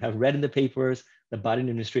you have read in the papers, the Biden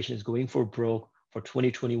administration is going for broke for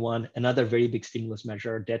 2021, another very big stimulus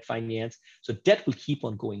measure, debt finance. So debt will keep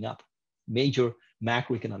on going up. Major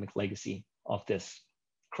macroeconomic legacy of this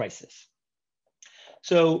crisis.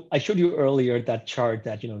 So I showed you earlier that chart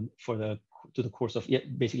that, for the course of,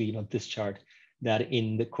 basically, this chart, that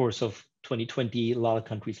in the course of 2020, a lot of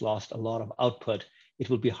countries lost a lot of output. It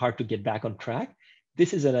will be hard to get back on track.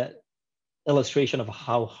 This is an illustration of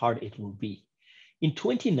how hard it will be. In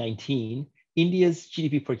 2019, India's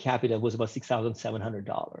GDP per capita was about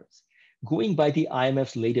 $6,700. Going by the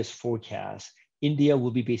IMF's latest forecast, India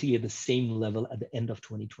will be basically at the same level at the end of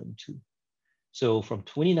 2022. So from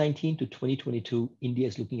 2019 to 2022, India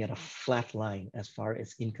is looking at a flat line as far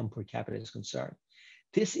as income per capita is concerned.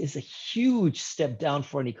 This is a huge step down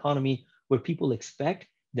for an economy where people expect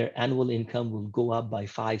their annual income will go up by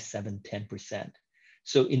 5, 7, 10%.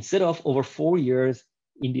 So instead of over 4 years,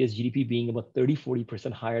 India's GDP being about 30,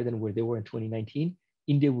 40% higher than where they were in 2019,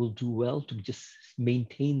 India will do well to just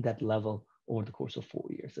maintain that level over the course of 4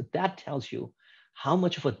 years. So that tells you how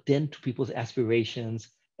much of a dent to people's aspirations,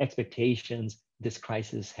 expectations this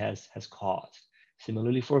crisis has caused.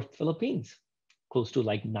 Similarly for Philippines, close to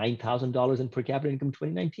like $9,000 in per capita income in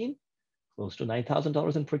 2019, close to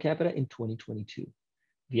 $9,000 in per capita in 2022.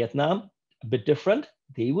 Vietnam, a bit different.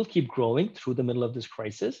 They will keep growing through the middle of this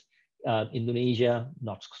crisis. Indonesia,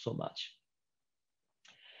 not so much.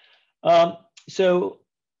 So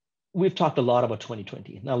we've talked a lot about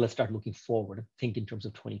 2020. Now let's start looking forward, think in terms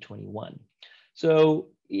of 2021. So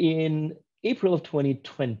in April of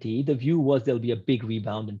 2020, the view was there'll be a big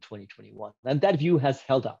rebound in 2021. And that view has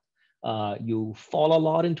held up. You fall a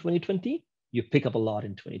lot in 2020, you pick up a lot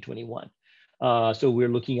in 2021. So we're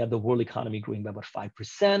looking at the world economy growing by about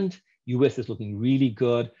 5%. US is looking really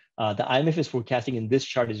good. The IMF is forecasting in this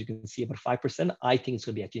chart, as you can see, about 5%. I think it's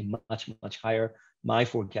going to be actually much, much higher. My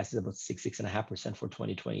forecast is about 6.5% for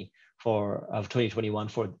 2021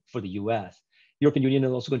 for the US. European Union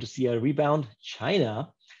is also going to see a rebound.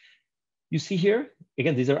 China, you see here,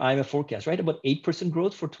 again, these are IMF forecasts, right? About 8%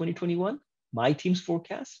 growth for 2021. My team's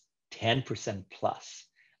forecast, 10% plus.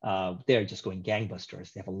 They're just going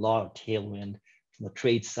gangbusters. They have a lot of tailwind from the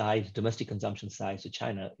trade side, domestic consumption side. So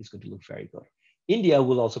China is going to look very good. India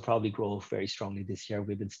will also probably grow very strongly this year.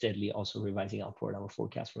 We've been steadily also revising upward our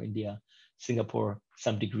forecast for India. Singapore,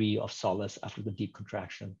 some degree of solace after the deep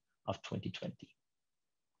contraction of 2020.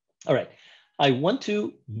 All right, I want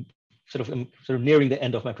to sort of nearing the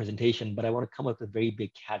end of my presentation, but I want to come up with a very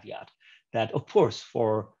big caveat that, of course,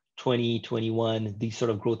 for 2021, these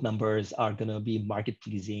sort of growth numbers are going to be market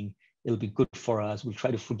pleasing. It'll be good for us. We'll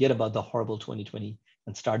try to forget about the horrible 2020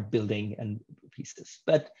 and start building and pieces.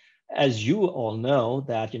 But as you all know,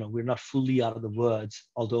 that we're not fully out of the woods,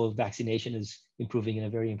 although vaccination is improving in a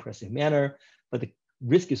very impressive manner. But the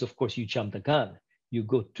risk is, of course, you jump the gun. You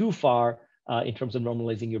go too far in terms of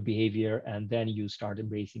normalizing your behavior, and then you start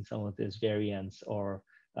embracing some of these variants or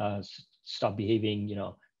stop behaving,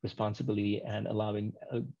 responsibly and allowing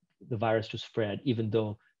the virus to spread, even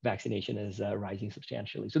though vaccination is rising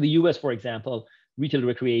substantially. So the US, for example, retail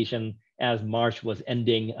recreation, as March was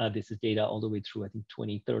ending, this is data all the way through, I think,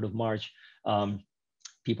 23rd of March,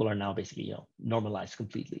 people are now basically, normalized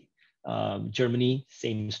completely. Germany,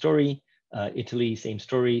 same story. Italy, same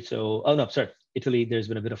story. So, Italy, there's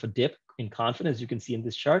been a bit of a dip in confidence, you can see in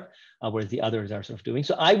this chart, whereas the others are sort of doing.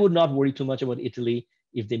 So I would not worry too much about Italy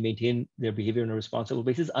if they maintain their behavior on a responsible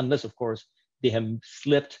basis, unless, of course, they have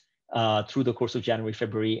slipped through the course of January,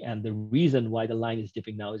 February. And the reason why the line is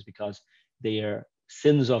dipping now is because their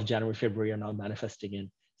sins of January, February are now manifesting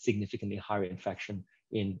in significantly higher infection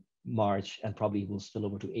in March and probably will spill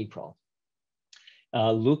over to April.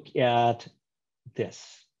 Look at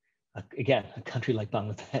this. Again, a country like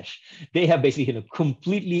Bangladesh, they have basically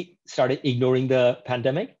completely started ignoring the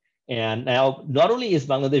pandemic. And now not only is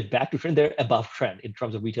Bangladesh back to trend, they're above trend in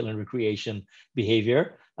terms of retail and recreation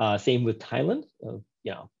behavior. Same with Thailand.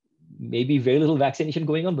 Maybe very little vaccination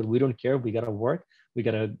going on, but we don't care. We got to work. We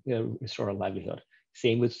got to restore our livelihood.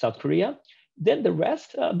 Same with South Korea. Then the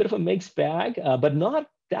rest, a bit of a mixed bag, but not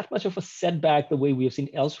that much of a setback the way we have seen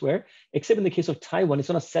elsewhere, except in the case of Taiwan. It's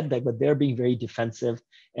not a setback, but they're being very defensive.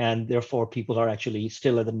 And therefore, people are actually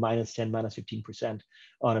still at the -10, -15%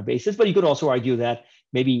 on a basis. But you could also argue that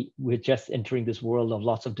maybe we're just entering this world of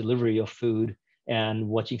lots of delivery of food and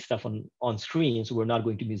watching stuff on screens. So we're not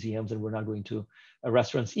going to museums and we're not going to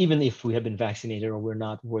restaurants, even if we have been vaccinated or we're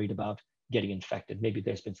not worried about getting infected. Maybe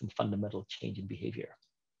there's been some fundamental change in behavior.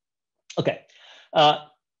 Okay.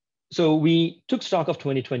 So we took stock of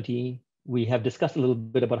 2020. We have discussed a little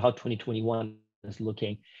bit about how 2021 is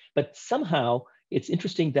looking, but somehow it's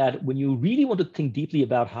interesting that when you really want to think deeply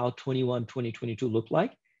about how 2022 looked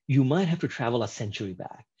like, you might have to travel a century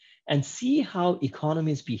back and see how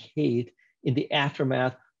economies behaved in the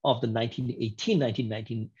aftermath of the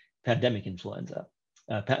 1918-1919 pandemic influenza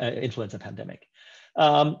pandemic.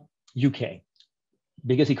 UK,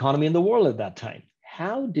 biggest economy in the world at that time.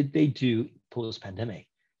 How did they do post-pandemic?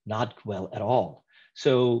 Not well at all.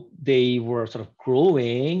 So they were sort of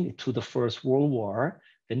growing to the First World War.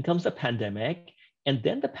 Then comes the pandemic, and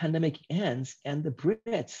then the pandemic ends, and the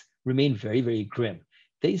Brits remain very, very grim.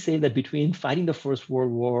 They say that between fighting the First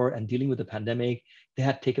World War and dealing with the pandemic, they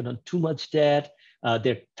had taken on too much debt.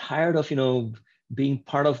 They're tired of, being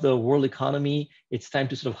part of the world economy. It's time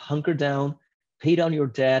to sort of hunker down, pay down your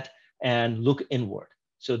debt, and look inward.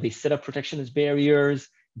 So they set up protectionist barriers.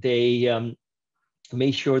 They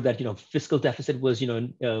made sure that fiscal deficit was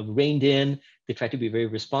reined in. They tried to be very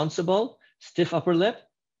responsible, stiff upper lip,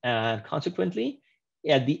 and consequently,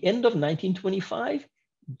 at the end of 1925,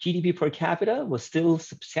 GDP per capita was still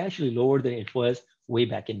substantially lower than it was way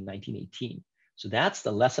back in 1918. So that's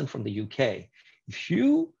the lesson from the UK. If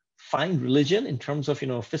you find religion in terms of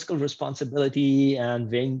fiscal responsibility and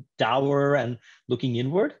being dour and looking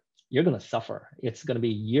inward, you're going to suffer. It's going to be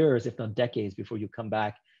years, if not decades, before you come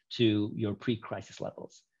back to your pre-crisis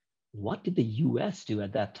levels. What did the US do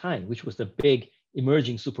at that time, which was the big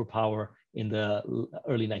emerging superpower in the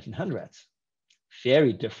early 1900s?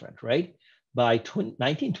 Very different, right? By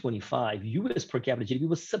 1925, US per capita GDP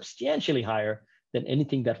was substantially higher than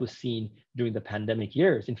anything that was seen during the pandemic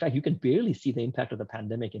years. In fact, you can barely see the impact of the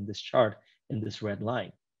pandemic in this chart, in this red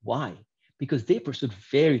line. Why? Because they pursued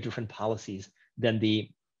very different policies than the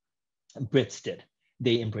Brits did.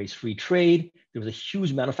 They embraced free trade. There was a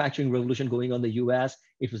huge manufacturing revolution going on in the US.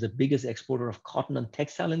 It was the biggest exporter of cotton and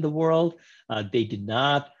textile in the world. They did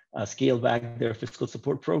not scale back their fiscal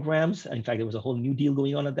support programs. In fact, there was a whole New Deal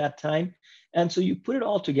going on at that time. And so you put it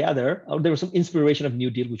all together. There was some inspiration of New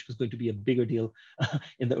Deal, which was going to be a bigger deal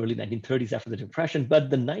in the early 1930s after the Depression. But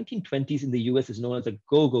the 1920s in the US is known as the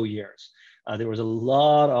go-go years. There was a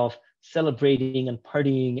lot of celebrating and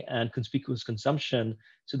partying and conspicuous consumption.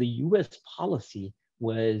 So the US policy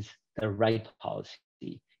was the right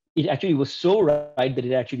policy. It actually was so right that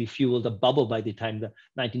it actually fueled a bubble by the time the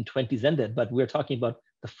 1920s ended. But we're talking about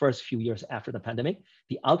the first few years after the pandemic.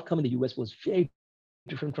 The outcome in the US was very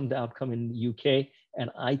different from the outcome in the UK. And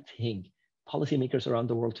I think policymakers around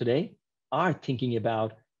the world today are thinking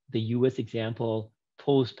about the US example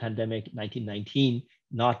post-pandemic 1919,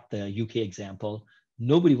 not the UK example.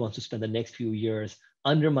 Nobody wants to spend the next few years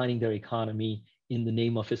undermining their economy in the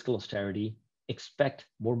name of fiscal austerity. Expect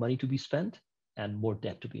more money to be spent and more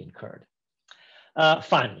debt to be incurred.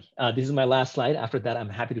 Finally, this is my last slide. After that, I'm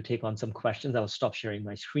happy to take on some questions. I'll stop sharing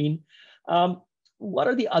my screen. What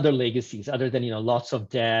are the other legacies other than lots of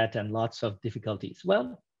debt and lots of difficulties?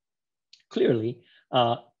 Well, clearly,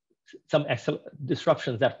 some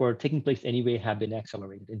disruptions that were taking place anyway have been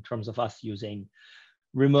accelerated in terms of us using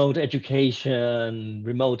remote education,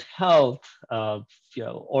 remote health,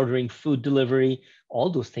 ordering food delivery. All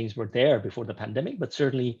those things were there before the pandemic, but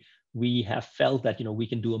certainly we have felt that we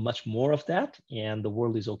can do much more of that, and the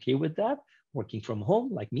world is okay with that. Working from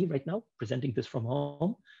home, like me right now, presenting this from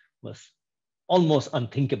home was almost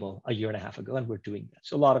unthinkable a year and a half ago, and we're doing that.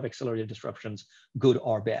 So a lot of accelerated disruptions, good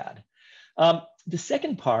or bad. The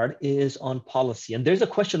second part is on policy, and there's a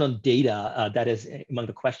question on data that is among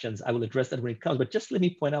the questions. I will address that when it comes, but just let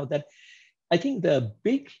me point out that I think the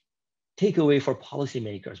big takeaway for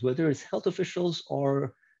policymakers, whether it's health officials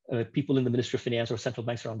or people in the Ministry of Finance or central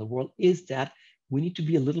banks around the world, is that we need to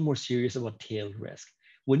be a little more serious about tail risk.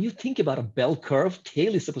 When you think about a bell curve,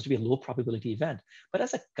 tail is supposed to be a low probability event. But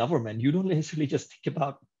as a government, you don't necessarily just think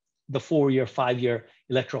about the 4-year, 5-year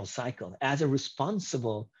electoral cycle. As a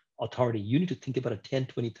responsible authority, you need to think about a 10,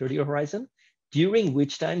 20, 30-year horizon, during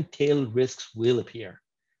which time tail risks will appear.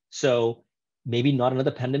 So maybe not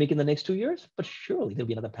another pandemic in the next 2 years, but surely there'll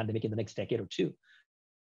be another pandemic in the next decade or two.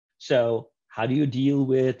 So how do you deal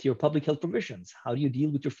with your public health provisions? How do you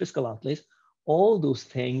deal with your fiscal outlays? All those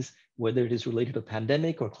things, whether it is related to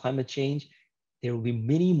pandemic or climate change, there will be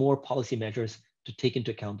many more policy measures to take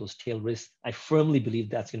into account those tail risks. I firmly believe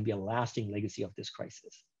that's going to be a lasting legacy of this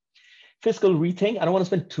crisis. Fiscal rethink, I don't want to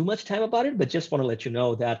spend too much time about it, but just want to let you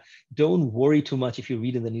know that don't worry too much if you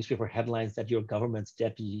read in the newspaper headlines that your government's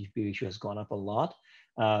debt to GDP ratio has gone up a lot.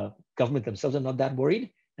 Government themselves are not that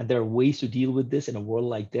worried, and there are ways to deal with this in a world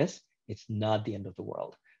like this. It's not the end of the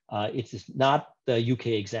world. It's not the UK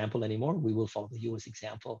example anymore. We will follow the US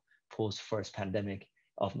example post first pandemic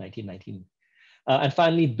of 1919. And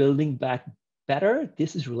finally, building back better.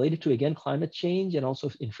 This is related to, again, climate change and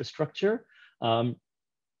also infrastructure.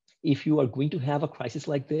 If you are going to have a crisis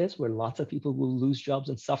like this, where lots of people will lose jobs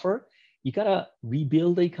and suffer, you gotta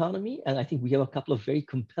rebuild the economy. And I think we have a couple of very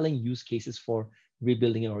compelling use cases for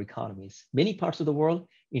rebuilding our economies. Many parts of the world,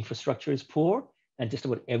 infrastructure is poor, and just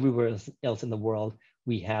about everywhere else in the world,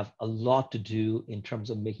 we have a lot to do in terms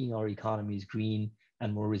of making our economies green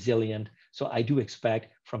and more resilient. So I do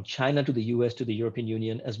expect from China to the US to the European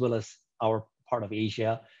Union, as well as our part of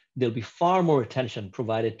Asia, there'll be far more attention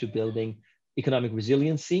provided to building economic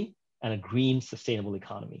resiliency and a green, sustainable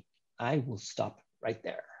economy. I will stop right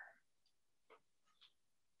there.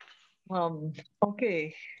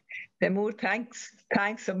 Okay, Taimur,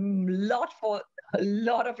 thanks a lot for a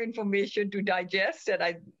lot of information to digest, and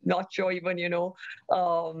I'm not sure even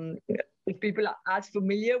if people are as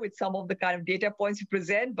familiar with some of the kind of data points you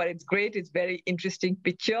present, but it's great. It's very interesting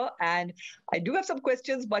picture, and I do have some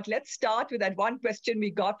questions, but let's start with that one question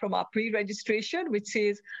we got from our pre-registration, which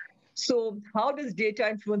says, so how does data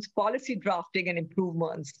influence policy drafting and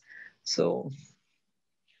improvements? So,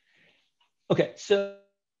 okay, so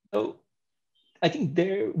I think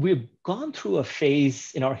we've gone through a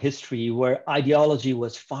phase in our history where ideology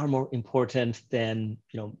was far more important than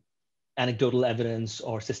anecdotal evidence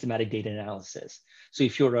or systematic data analysis. So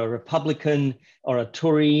if you're a Republican or a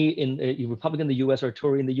Tory Republican in the US or a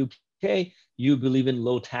Tory in the UK, you believe in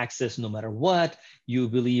low taxes no matter what, you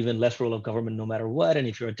believe in less role of government no matter what. And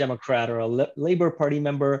if you're a Democrat or a Labor Party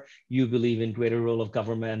member, you believe in greater role of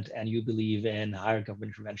government and you believe in higher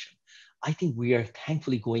government intervention. I think we are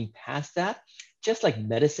thankfully going past that. Just like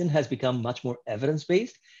medicine has become much more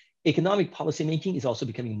evidence-based, economic policymaking is also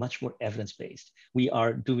becoming much more evidence-based. We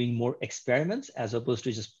are doing more experiments as opposed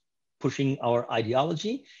to just pushing our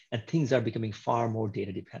ideology, and things are becoming far more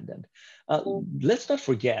data dependent. Let's not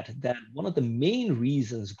forget that one of the main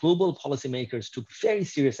reasons global policymakers took very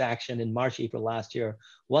serious action in March, April last year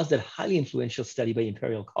was that highly influential study by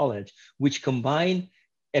Imperial College, which combined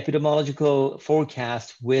epidemiological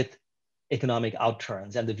forecasts with economic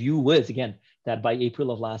outturns. And the view was, again, that by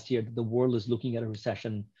April of last year, the world is looking at a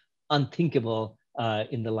recession unthinkable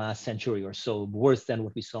in the last century or so, worse than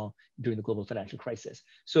what we saw during the global financial crisis.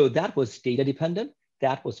 So that was data dependent.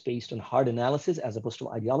 That was based on hard analysis as opposed to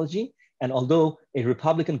ideology. And although a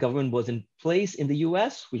Republican government was in place in the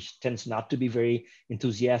US, which tends not to be very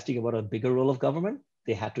enthusiastic about a bigger role of government,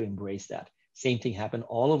 they had to embrace that. Same thing happened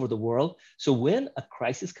all over the world. So when a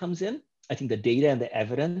crisis comes in, I think the data and the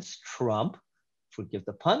evidence trump, forgive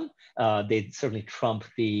the pun, they certainly trump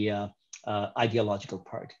the ideological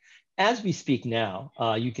part. As we speak now,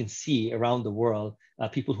 you can see around the world,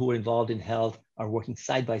 people who are involved in health are working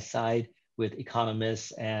side by side with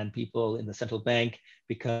economists and people in the central bank,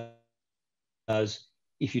 because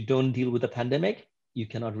if you don't deal with the pandemic, you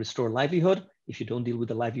cannot restore livelihood. If you don't deal with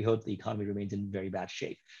the livelihood, the economy remains in very bad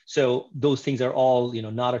shape. So those things are all,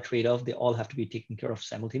 not a trade-off. They all have to be taken care of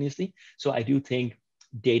simultaneously. So I do think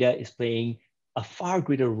data is playing a far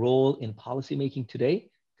greater role in policymaking today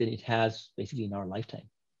than it has basically in our lifetime.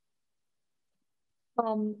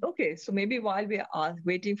 Okay, so maybe while we are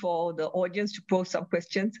waiting for the audience to pose some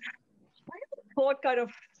questions, I have a thought kind of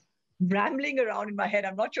rambling around in my head.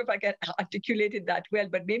 I'm not sure if I can articulate it that well,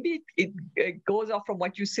 but maybe it goes off from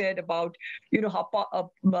what you said about, how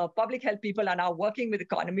public health people are now working with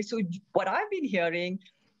economists. So what I've been hearing,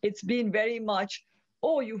 it's been very much,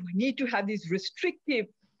 you need to have these restrictive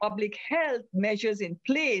public health measures in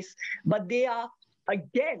place, but they are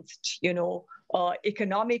against,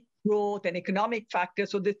 economic growth and economic factors.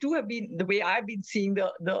 So the two have been, the way I've been seeing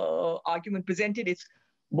the argument presented, is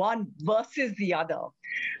one versus the other.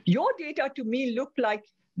 Your data to me looked like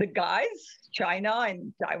the guys, China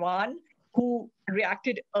and Taiwan, who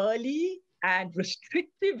reacted early and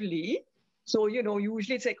restrictively. So,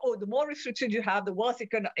 usually it's like, the more restrictions you have, the worse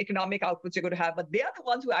economic outputs you're going to have. But they are the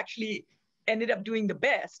ones who actually ended up doing the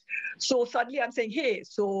best. So suddenly I'm saying, hey,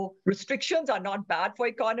 so restrictions are not bad for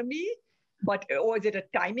economy, or is it a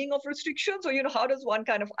timing of restrictions? Or, how does one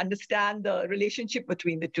kind of understand the relationship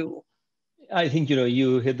between the two? I think,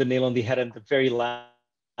 you hit the nail on the head in the very last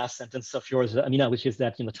sentence of yours, Amina, which is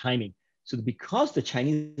that, timing. So because the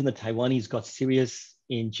Chinese and the Taiwanese got serious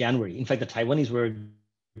in January, in fact, the Taiwanese were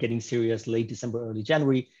getting serious late December, early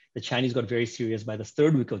January. The Chinese got very serious by the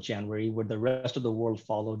third week of January, where the rest of the world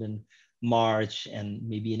followed in March and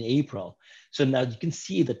maybe in April. So now you can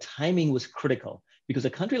see the timing was critical, because a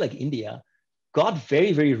country like India got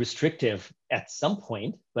very, very restrictive at some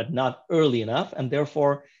point, but not early enough. And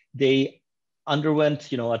therefore they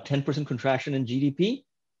underwent, a 10% contraction in GDP,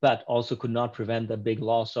 but also could not prevent the big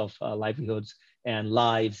loss of livelihoods and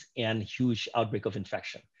lives and huge outbreak of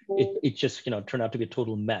infection. It just, turned out to be a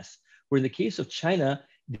total mess. Where in the case of China,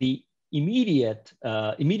 the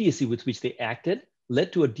immediacy with which they acted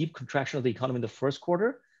led to a deep contraction of the economy in the first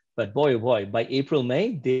quarter. But boy, oh boy, by April,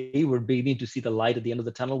 May, they were beginning to see the light at the end of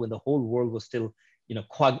the tunnel when the whole world was still,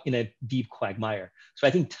 in a deep quagmire. So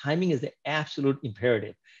I think timing is the absolute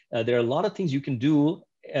imperative. There are a lot of things you can do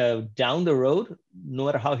down the road, no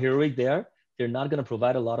matter how heroic they are. They're not going to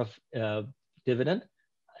provide a lot of dividend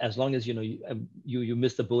as long as you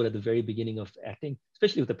miss the boat at the very beginning of acting,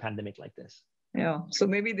 especially with a pandemic like this. Yeah, so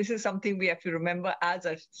maybe this is something we have to remember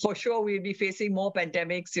for sure we'll be facing more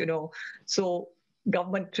pandemics, so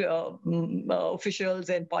government officials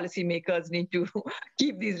and policymakers need to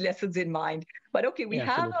keep these lessons in mind. But okay, we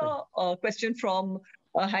have a question from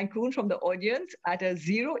Hank Kuhn from the audience. At a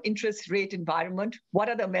zero interest rate environment, what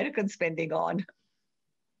are the Americans spending on?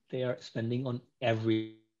 They are spending on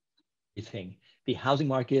everything. The housing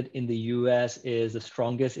market in the US is the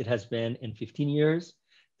strongest it has been in 15 years.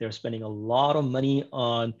 They're spending a lot of money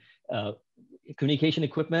on communication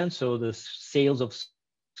equipment. So the sales of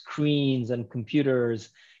screens and computers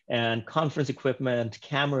and conference equipment,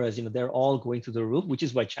 cameras, they're all going through the roof, which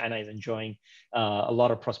is why China is enjoying a lot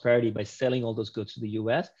of prosperity by selling all those goods to the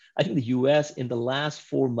US. I think the US in the last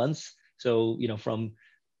 4 months, so from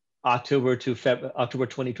October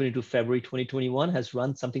 2020 to February 2021, has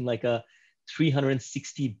run something like a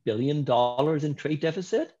 $360 billion in trade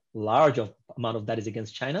deficit. Large amount of that is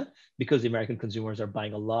against China because the American consumers are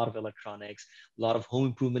buying a lot of electronics, a lot of home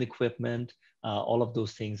improvement equipment. All of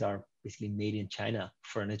those things are basically made in China.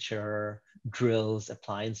 Furniture, drills,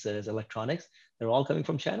 appliances, electronics, they're all coming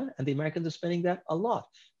from China, and the Americans are spending that a lot.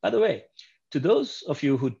 By the way, to those of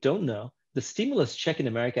you who don't know, the stimulus check in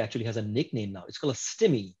America actually has a nickname now. It's called a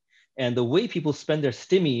stimmy. And the way people spend their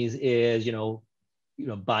stimmies is,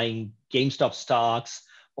 buying GameStop stocks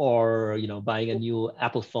or, buying a new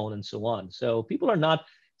Apple phone and so on. So people are not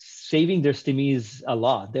saving their stimmies a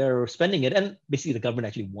lot. They're spending it. And basically the government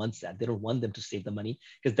actually wants that. They don't want them to save the money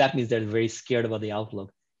because that means they're very scared about the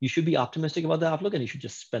outlook. You should be optimistic about the outlook and you should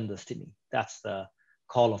just spend the stimmy. That's the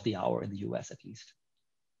call of the hour in the US at least.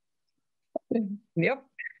 Yep.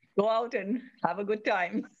 Go out and have a good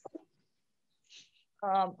time.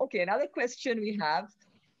 Okay, another question we have.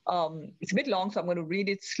 It's a bit long, so I'm going to read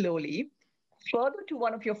it slowly. Further to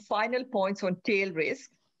one of your final points on tail risk,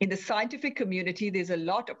 in the scientific community, there's a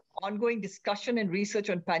lot of ongoing discussion and research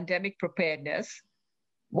on pandemic preparedness.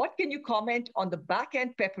 What can you comment on the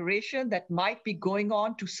back-end preparation that might be going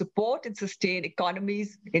on to support and sustain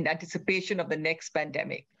economies in anticipation of the next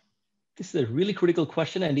pandemic? This is a really critical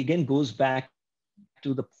question, and again goes back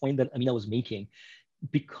to the point that Amina was making.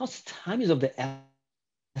 Because time is of the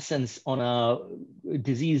essence on a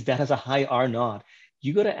disease that has a high R naught,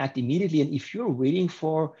 you got to act immediately. And if you're waiting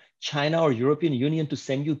for China or European Union to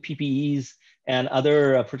send you PPEs and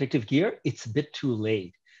other protective gear, it's a bit too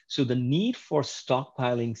late. So the need for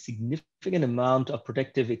stockpiling significant amount of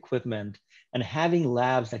protective equipment and having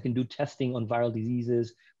labs that can do testing on viral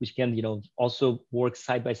diseases, which can also work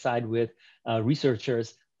side by side with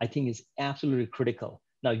researchers, I think is absolutely critical.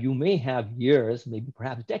 Now, you may have years, maybe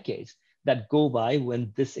perhaps decades, that go by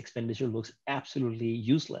when this expenditure looks absolutely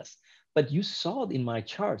useless. But you saw it in my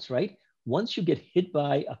charts, right? Once you get hit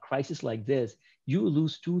by a crisis like this, you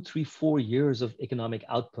lose 2, 3, 4 years of economic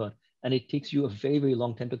output, and it takes you a very, very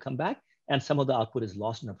long time to come back. And some of the output is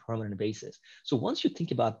lost on a permanent basis. So once you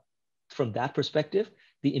think about from that perspective,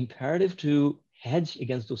 the imperative to hedge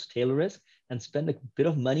against those tail risks and spend a bit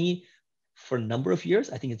of money for a number of years,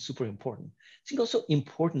 I think it's super important. It's also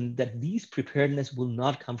important that these preparedness will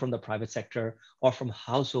not come from the private sector or from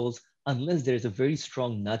households unless there is a very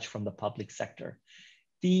strong nudge from the public sector.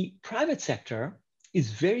 The private sector is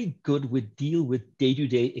very good with deal with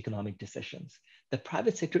day-to-day economic decisions. The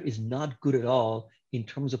private sector is not good at all in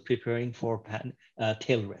terms of preparing for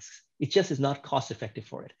tail risks. It just is not cost effective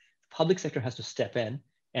for it. The public sector has to step in,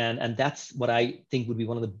 and that's what I think would be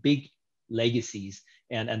one of the big legacies,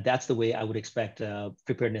 and that's the way I would expect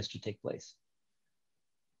preparedness to take place.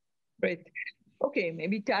 Great. Okay,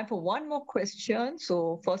 maybe time for one more question.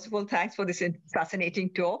 So first of all, thanks for this fascinating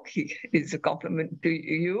talk. It's a compliment to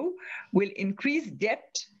you. Will increased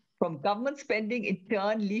debt from government spending in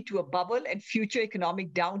turn lead to a bubble and future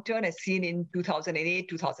economic downturn as seen in 2008,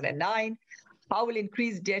 2009? How will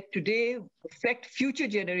increased debt today affect future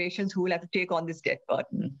generations who will have to take on this debt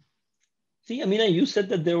burden? See, Amina, you said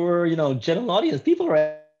that there were, general audience. People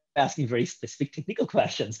are asking very specific technical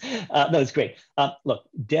questions. No, it's great. Look,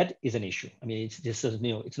 debt is an issue. I mean,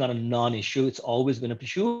 it's not a non-issue. It's always been an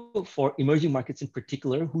issue for emerging markets in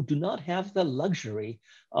particular, who do not have the luxury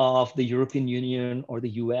of the European Union or the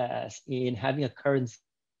US in having a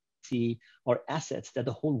currency or assets that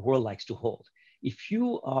the whole world likes to hold. If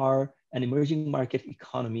you are an emerging market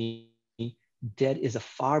economy, debt is a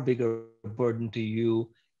far bigger burden to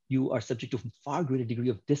you. You are subject to a far greater degree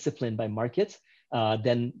of discipline by markets.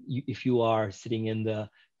 than if you are sitting in the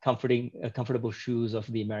comfortable shoes of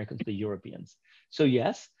the Americans, the Europeans. So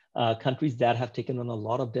yes, countries that have taken on a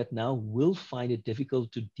lot of debt now will find it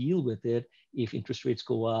difficult to deal with it if interest rates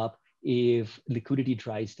go up, if liquidity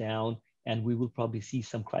dries down, and we will probably see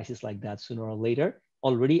some crisis like that sooner or later.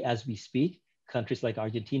 Already as we speak, countries like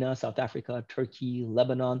Argentina, South Africa, Turkey,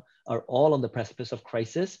 Lebanon are all on the precipice of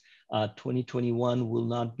crisis. 2021 will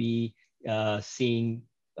not be seeing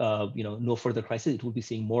no further crisis. It will be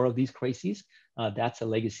seeing more of these crises. That's a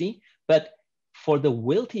legacy. But for the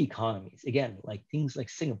wealthy economies, again, like things like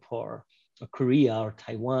Singapore or Korea or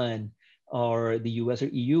Taiwan or the US or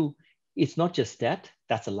EU, it's not just debt,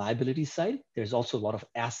 that's a liability side. There's also a lot of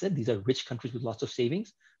asset. These are rich countries with lots of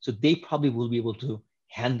savings. So they probably will be able to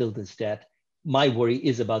handle this debt. My worry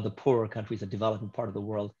is about the poorer countries, the developing part of the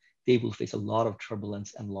world. They will face a lot of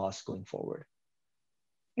turbulence and loss going forward.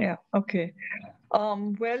 Yeah, okay.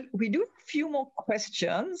 Well, we do a few more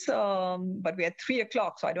questions, but we're at 3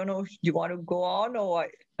 o'clock, so I don't know if you want to go on or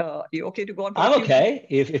you okay to go on? I'm okay.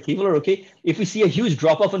 If people are okay. If we see a huge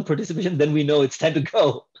drop off in participation, then we know it's time to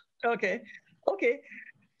go. Okay.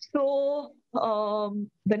 So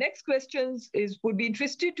the next questions would be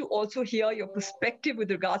interested to also hear your perspective with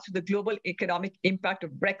regards to the global economic impact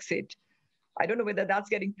of Brexit. I don't know whether that's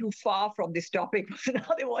getting too far from this topic. So now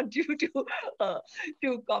they want you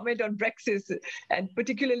to comment on Brexit and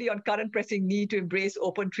particularly on current pressing need to embrace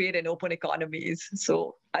open trade and open economies.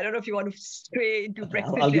 So I don't know if you want to stray into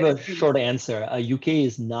Brexit. I'll give a short answer. UK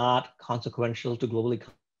is not consequential to global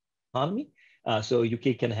economy. So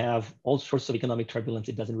UK can have all sorts of economic turbulence.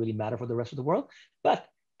 It doesn't really matter for the rest of the world. But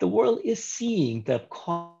the world is seeing the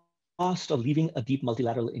cost of leaving a deep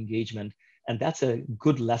multilateral engagement. And that's a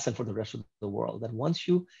good lesson for the rest of the world, that once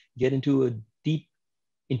you get into a deep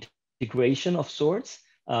integration of sorts,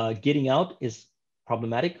 getting out is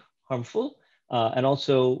problematic, harmful. And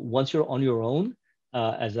also, once you're on your own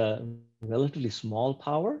as a relatively small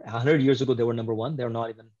power, 100 years ago, they were number one. They're not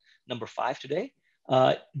even number 5 today.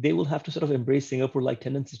 They will have to sort of embrace Singapore-like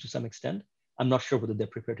tendencies to some extent. I'm not sure whether they're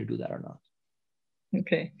prepared to do that or not.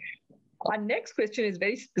 Okay. Our next question is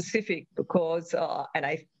very specific because,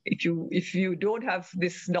 if you don't have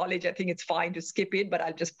this knowledge, I think it's fine to skip it, but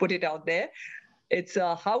I'll just put it out there. It's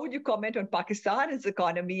how would you comment on Pakistan's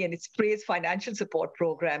economy and its praised financial support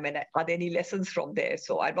program, and are there any lessons from there?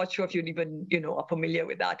 So I'm not sure if you even are familiar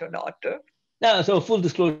with that or not. No, so full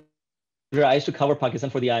disclosure, I used to cover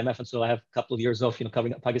Pakistan for the IMF, and so I have a couple of years of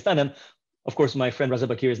covering Pakistan. And of course, my friend Raza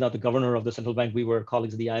Bakir is now the governor of the central bank. We were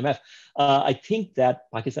colleagues at the IMF. I think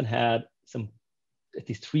that Pakistan had at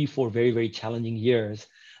least 3-4 very, very challenging years.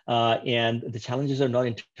 And the challenges are not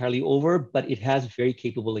entirely over, but it has very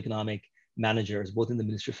capable economic managers, both in the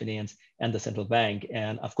Ministry of Finance and the central bank.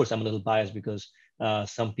 And of course, I'm a little biased because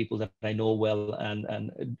some people that I know well and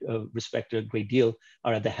respect a great deal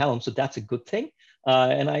are at the helm. So that's a good thing.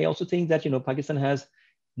 And I also think that, Pakistan has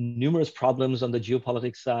numerous problems on the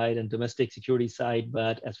geopolitics side and domestic security side.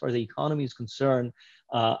 But as far as the economy is concerned,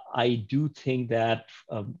 I do think that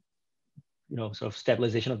sort of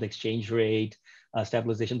stabilization of the exchange rate,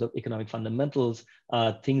 stabilization of economic fundamentals,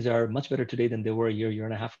 things are much better today than they were a year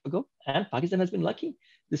and a half ago. And Pakistan has been lucky.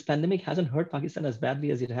 This pandemic hasn't hurt Pakistan as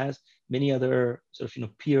badly as it has many other sort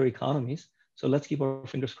of peer economies. So let's keep our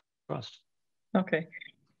fingers crossed. Okay.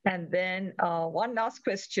 And then one last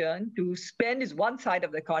question: to spend is one side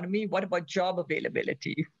of the economy. What about job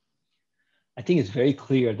availability? I think it's very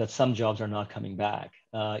clear that some jobs are not coming back.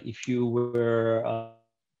 If you were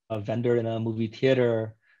a vendor in a movie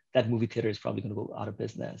theater, that movie theater is probably going to go out of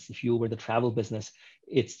business. If you were the travel business,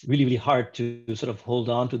 it's really, really hard to sort of hold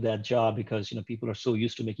on to that job because people are so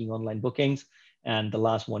used to making online bookings, and the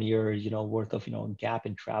last 1 year worth of gap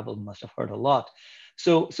in travel must have hurt a lot.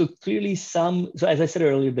 So clearly so as I said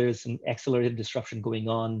earlier, there's an accelerated disruption going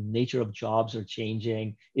on. Nature of jobs is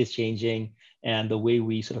changing, and the way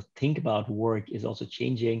we sort of think about work is also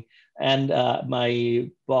changing. And my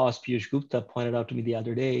boss, Piyush Gupta, pointed out to me the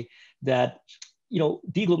other day that,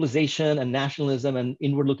 deglobalization and nationalism and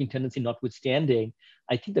inward-looking tendency notwithstanding,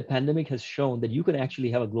 I think the pandemic has shown that you can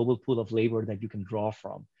actually have a global pool of labor that you can draw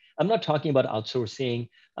from. I'm not talking about outsourcing.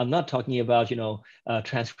 I'm not talking about,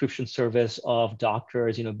 transcription service of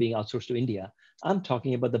doctors, being outsourced to India. I'm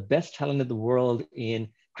talking about the best talent in the world in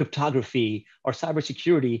cryptography or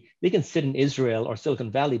cybersecurity. They can sit in Israel or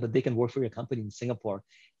Silicon Valley, but they can work for your company in Singapore.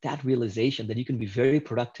 That realization that you can be very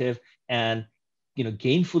productive and,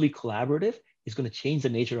 gainfully collaborative is going to change the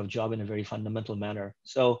nature of job in a very fundamental manner.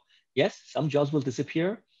 So yes, some jobs will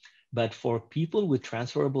disappear, but for people with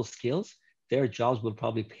transferable skills, their jobs will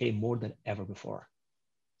probably pay more than ever before.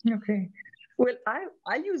 Okay. Well,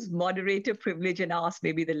 I'll use moderator privilege and ask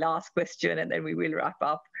maybe the last question, and then we will wrap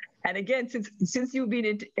up. And again, since you've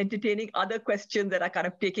been entertaining other questions that are kind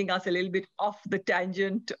of taking us a little bit off the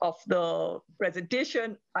tangent of the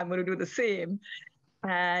presentation, I'm going to do the same.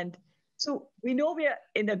 And so we know we are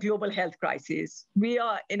in a global health crisis. We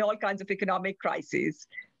are in all kinds of economic crises.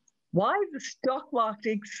 Why is the stock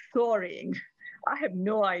market soaring? I have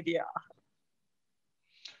no idea.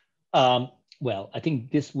 Well, I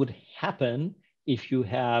think this would happen if you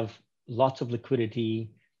have lots of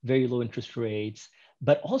liquidity, very low interest rates.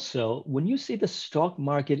 But also, when you say the stock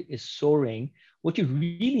market is soaring, what you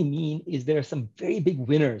really mean is there are some very big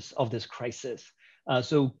winners of this crisis.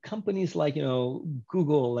 So companies like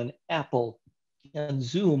Google and Apple and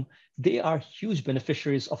Zoom, they are huge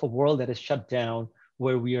beneficiaries of a world that is shut down,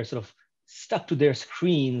 where we are sort of stuck to their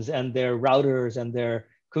screens and their routers and their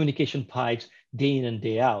communication pipes day in and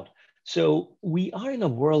day out. So we are in a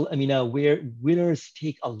world, where winners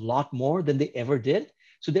take a lot more than they ever did.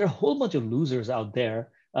 So there are a whole bunch of losers out there,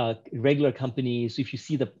 regular companies. If you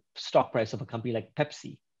see the stock price of a company like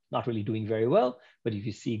Pepsi, not really doing very well, but if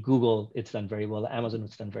you see Google, it's done very well. Amazon,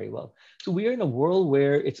 it's done very well. So we are in a world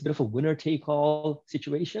where it's a bit of a winner-take-all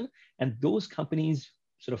situation, and those companies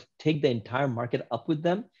sort of take the entire market up with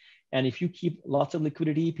them. And if you keep lots of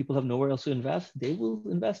liquidity, people have nowhere else to invest, they will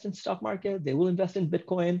invest in stock market, they will invest in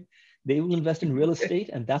Bitcoin, they will invest in real estate,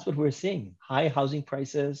 and that's what we're seeing. High housing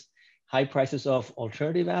prices, high prices of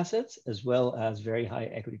alternative assets, as well as very high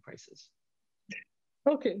equity prices.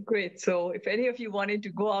 Okay, great. So if any of you wanted to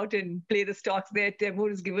go out and play the stocks there, Taimur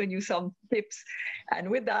has given you some tips. And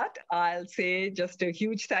with that, I'll say just a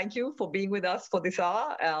huge thank you for being with us for this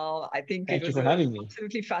hour. I think it was an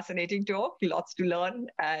absolutely fascinating talk, lots to learn,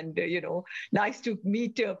 and nice to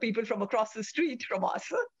meet people from across the street from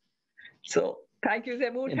us. So thank you,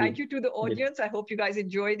 Taimur. Thank you to the audience. I hope you guys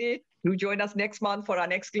enjoyed it. Do join us next month for our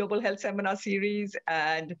next Global Health Seminar series,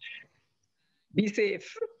 and be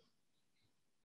safe.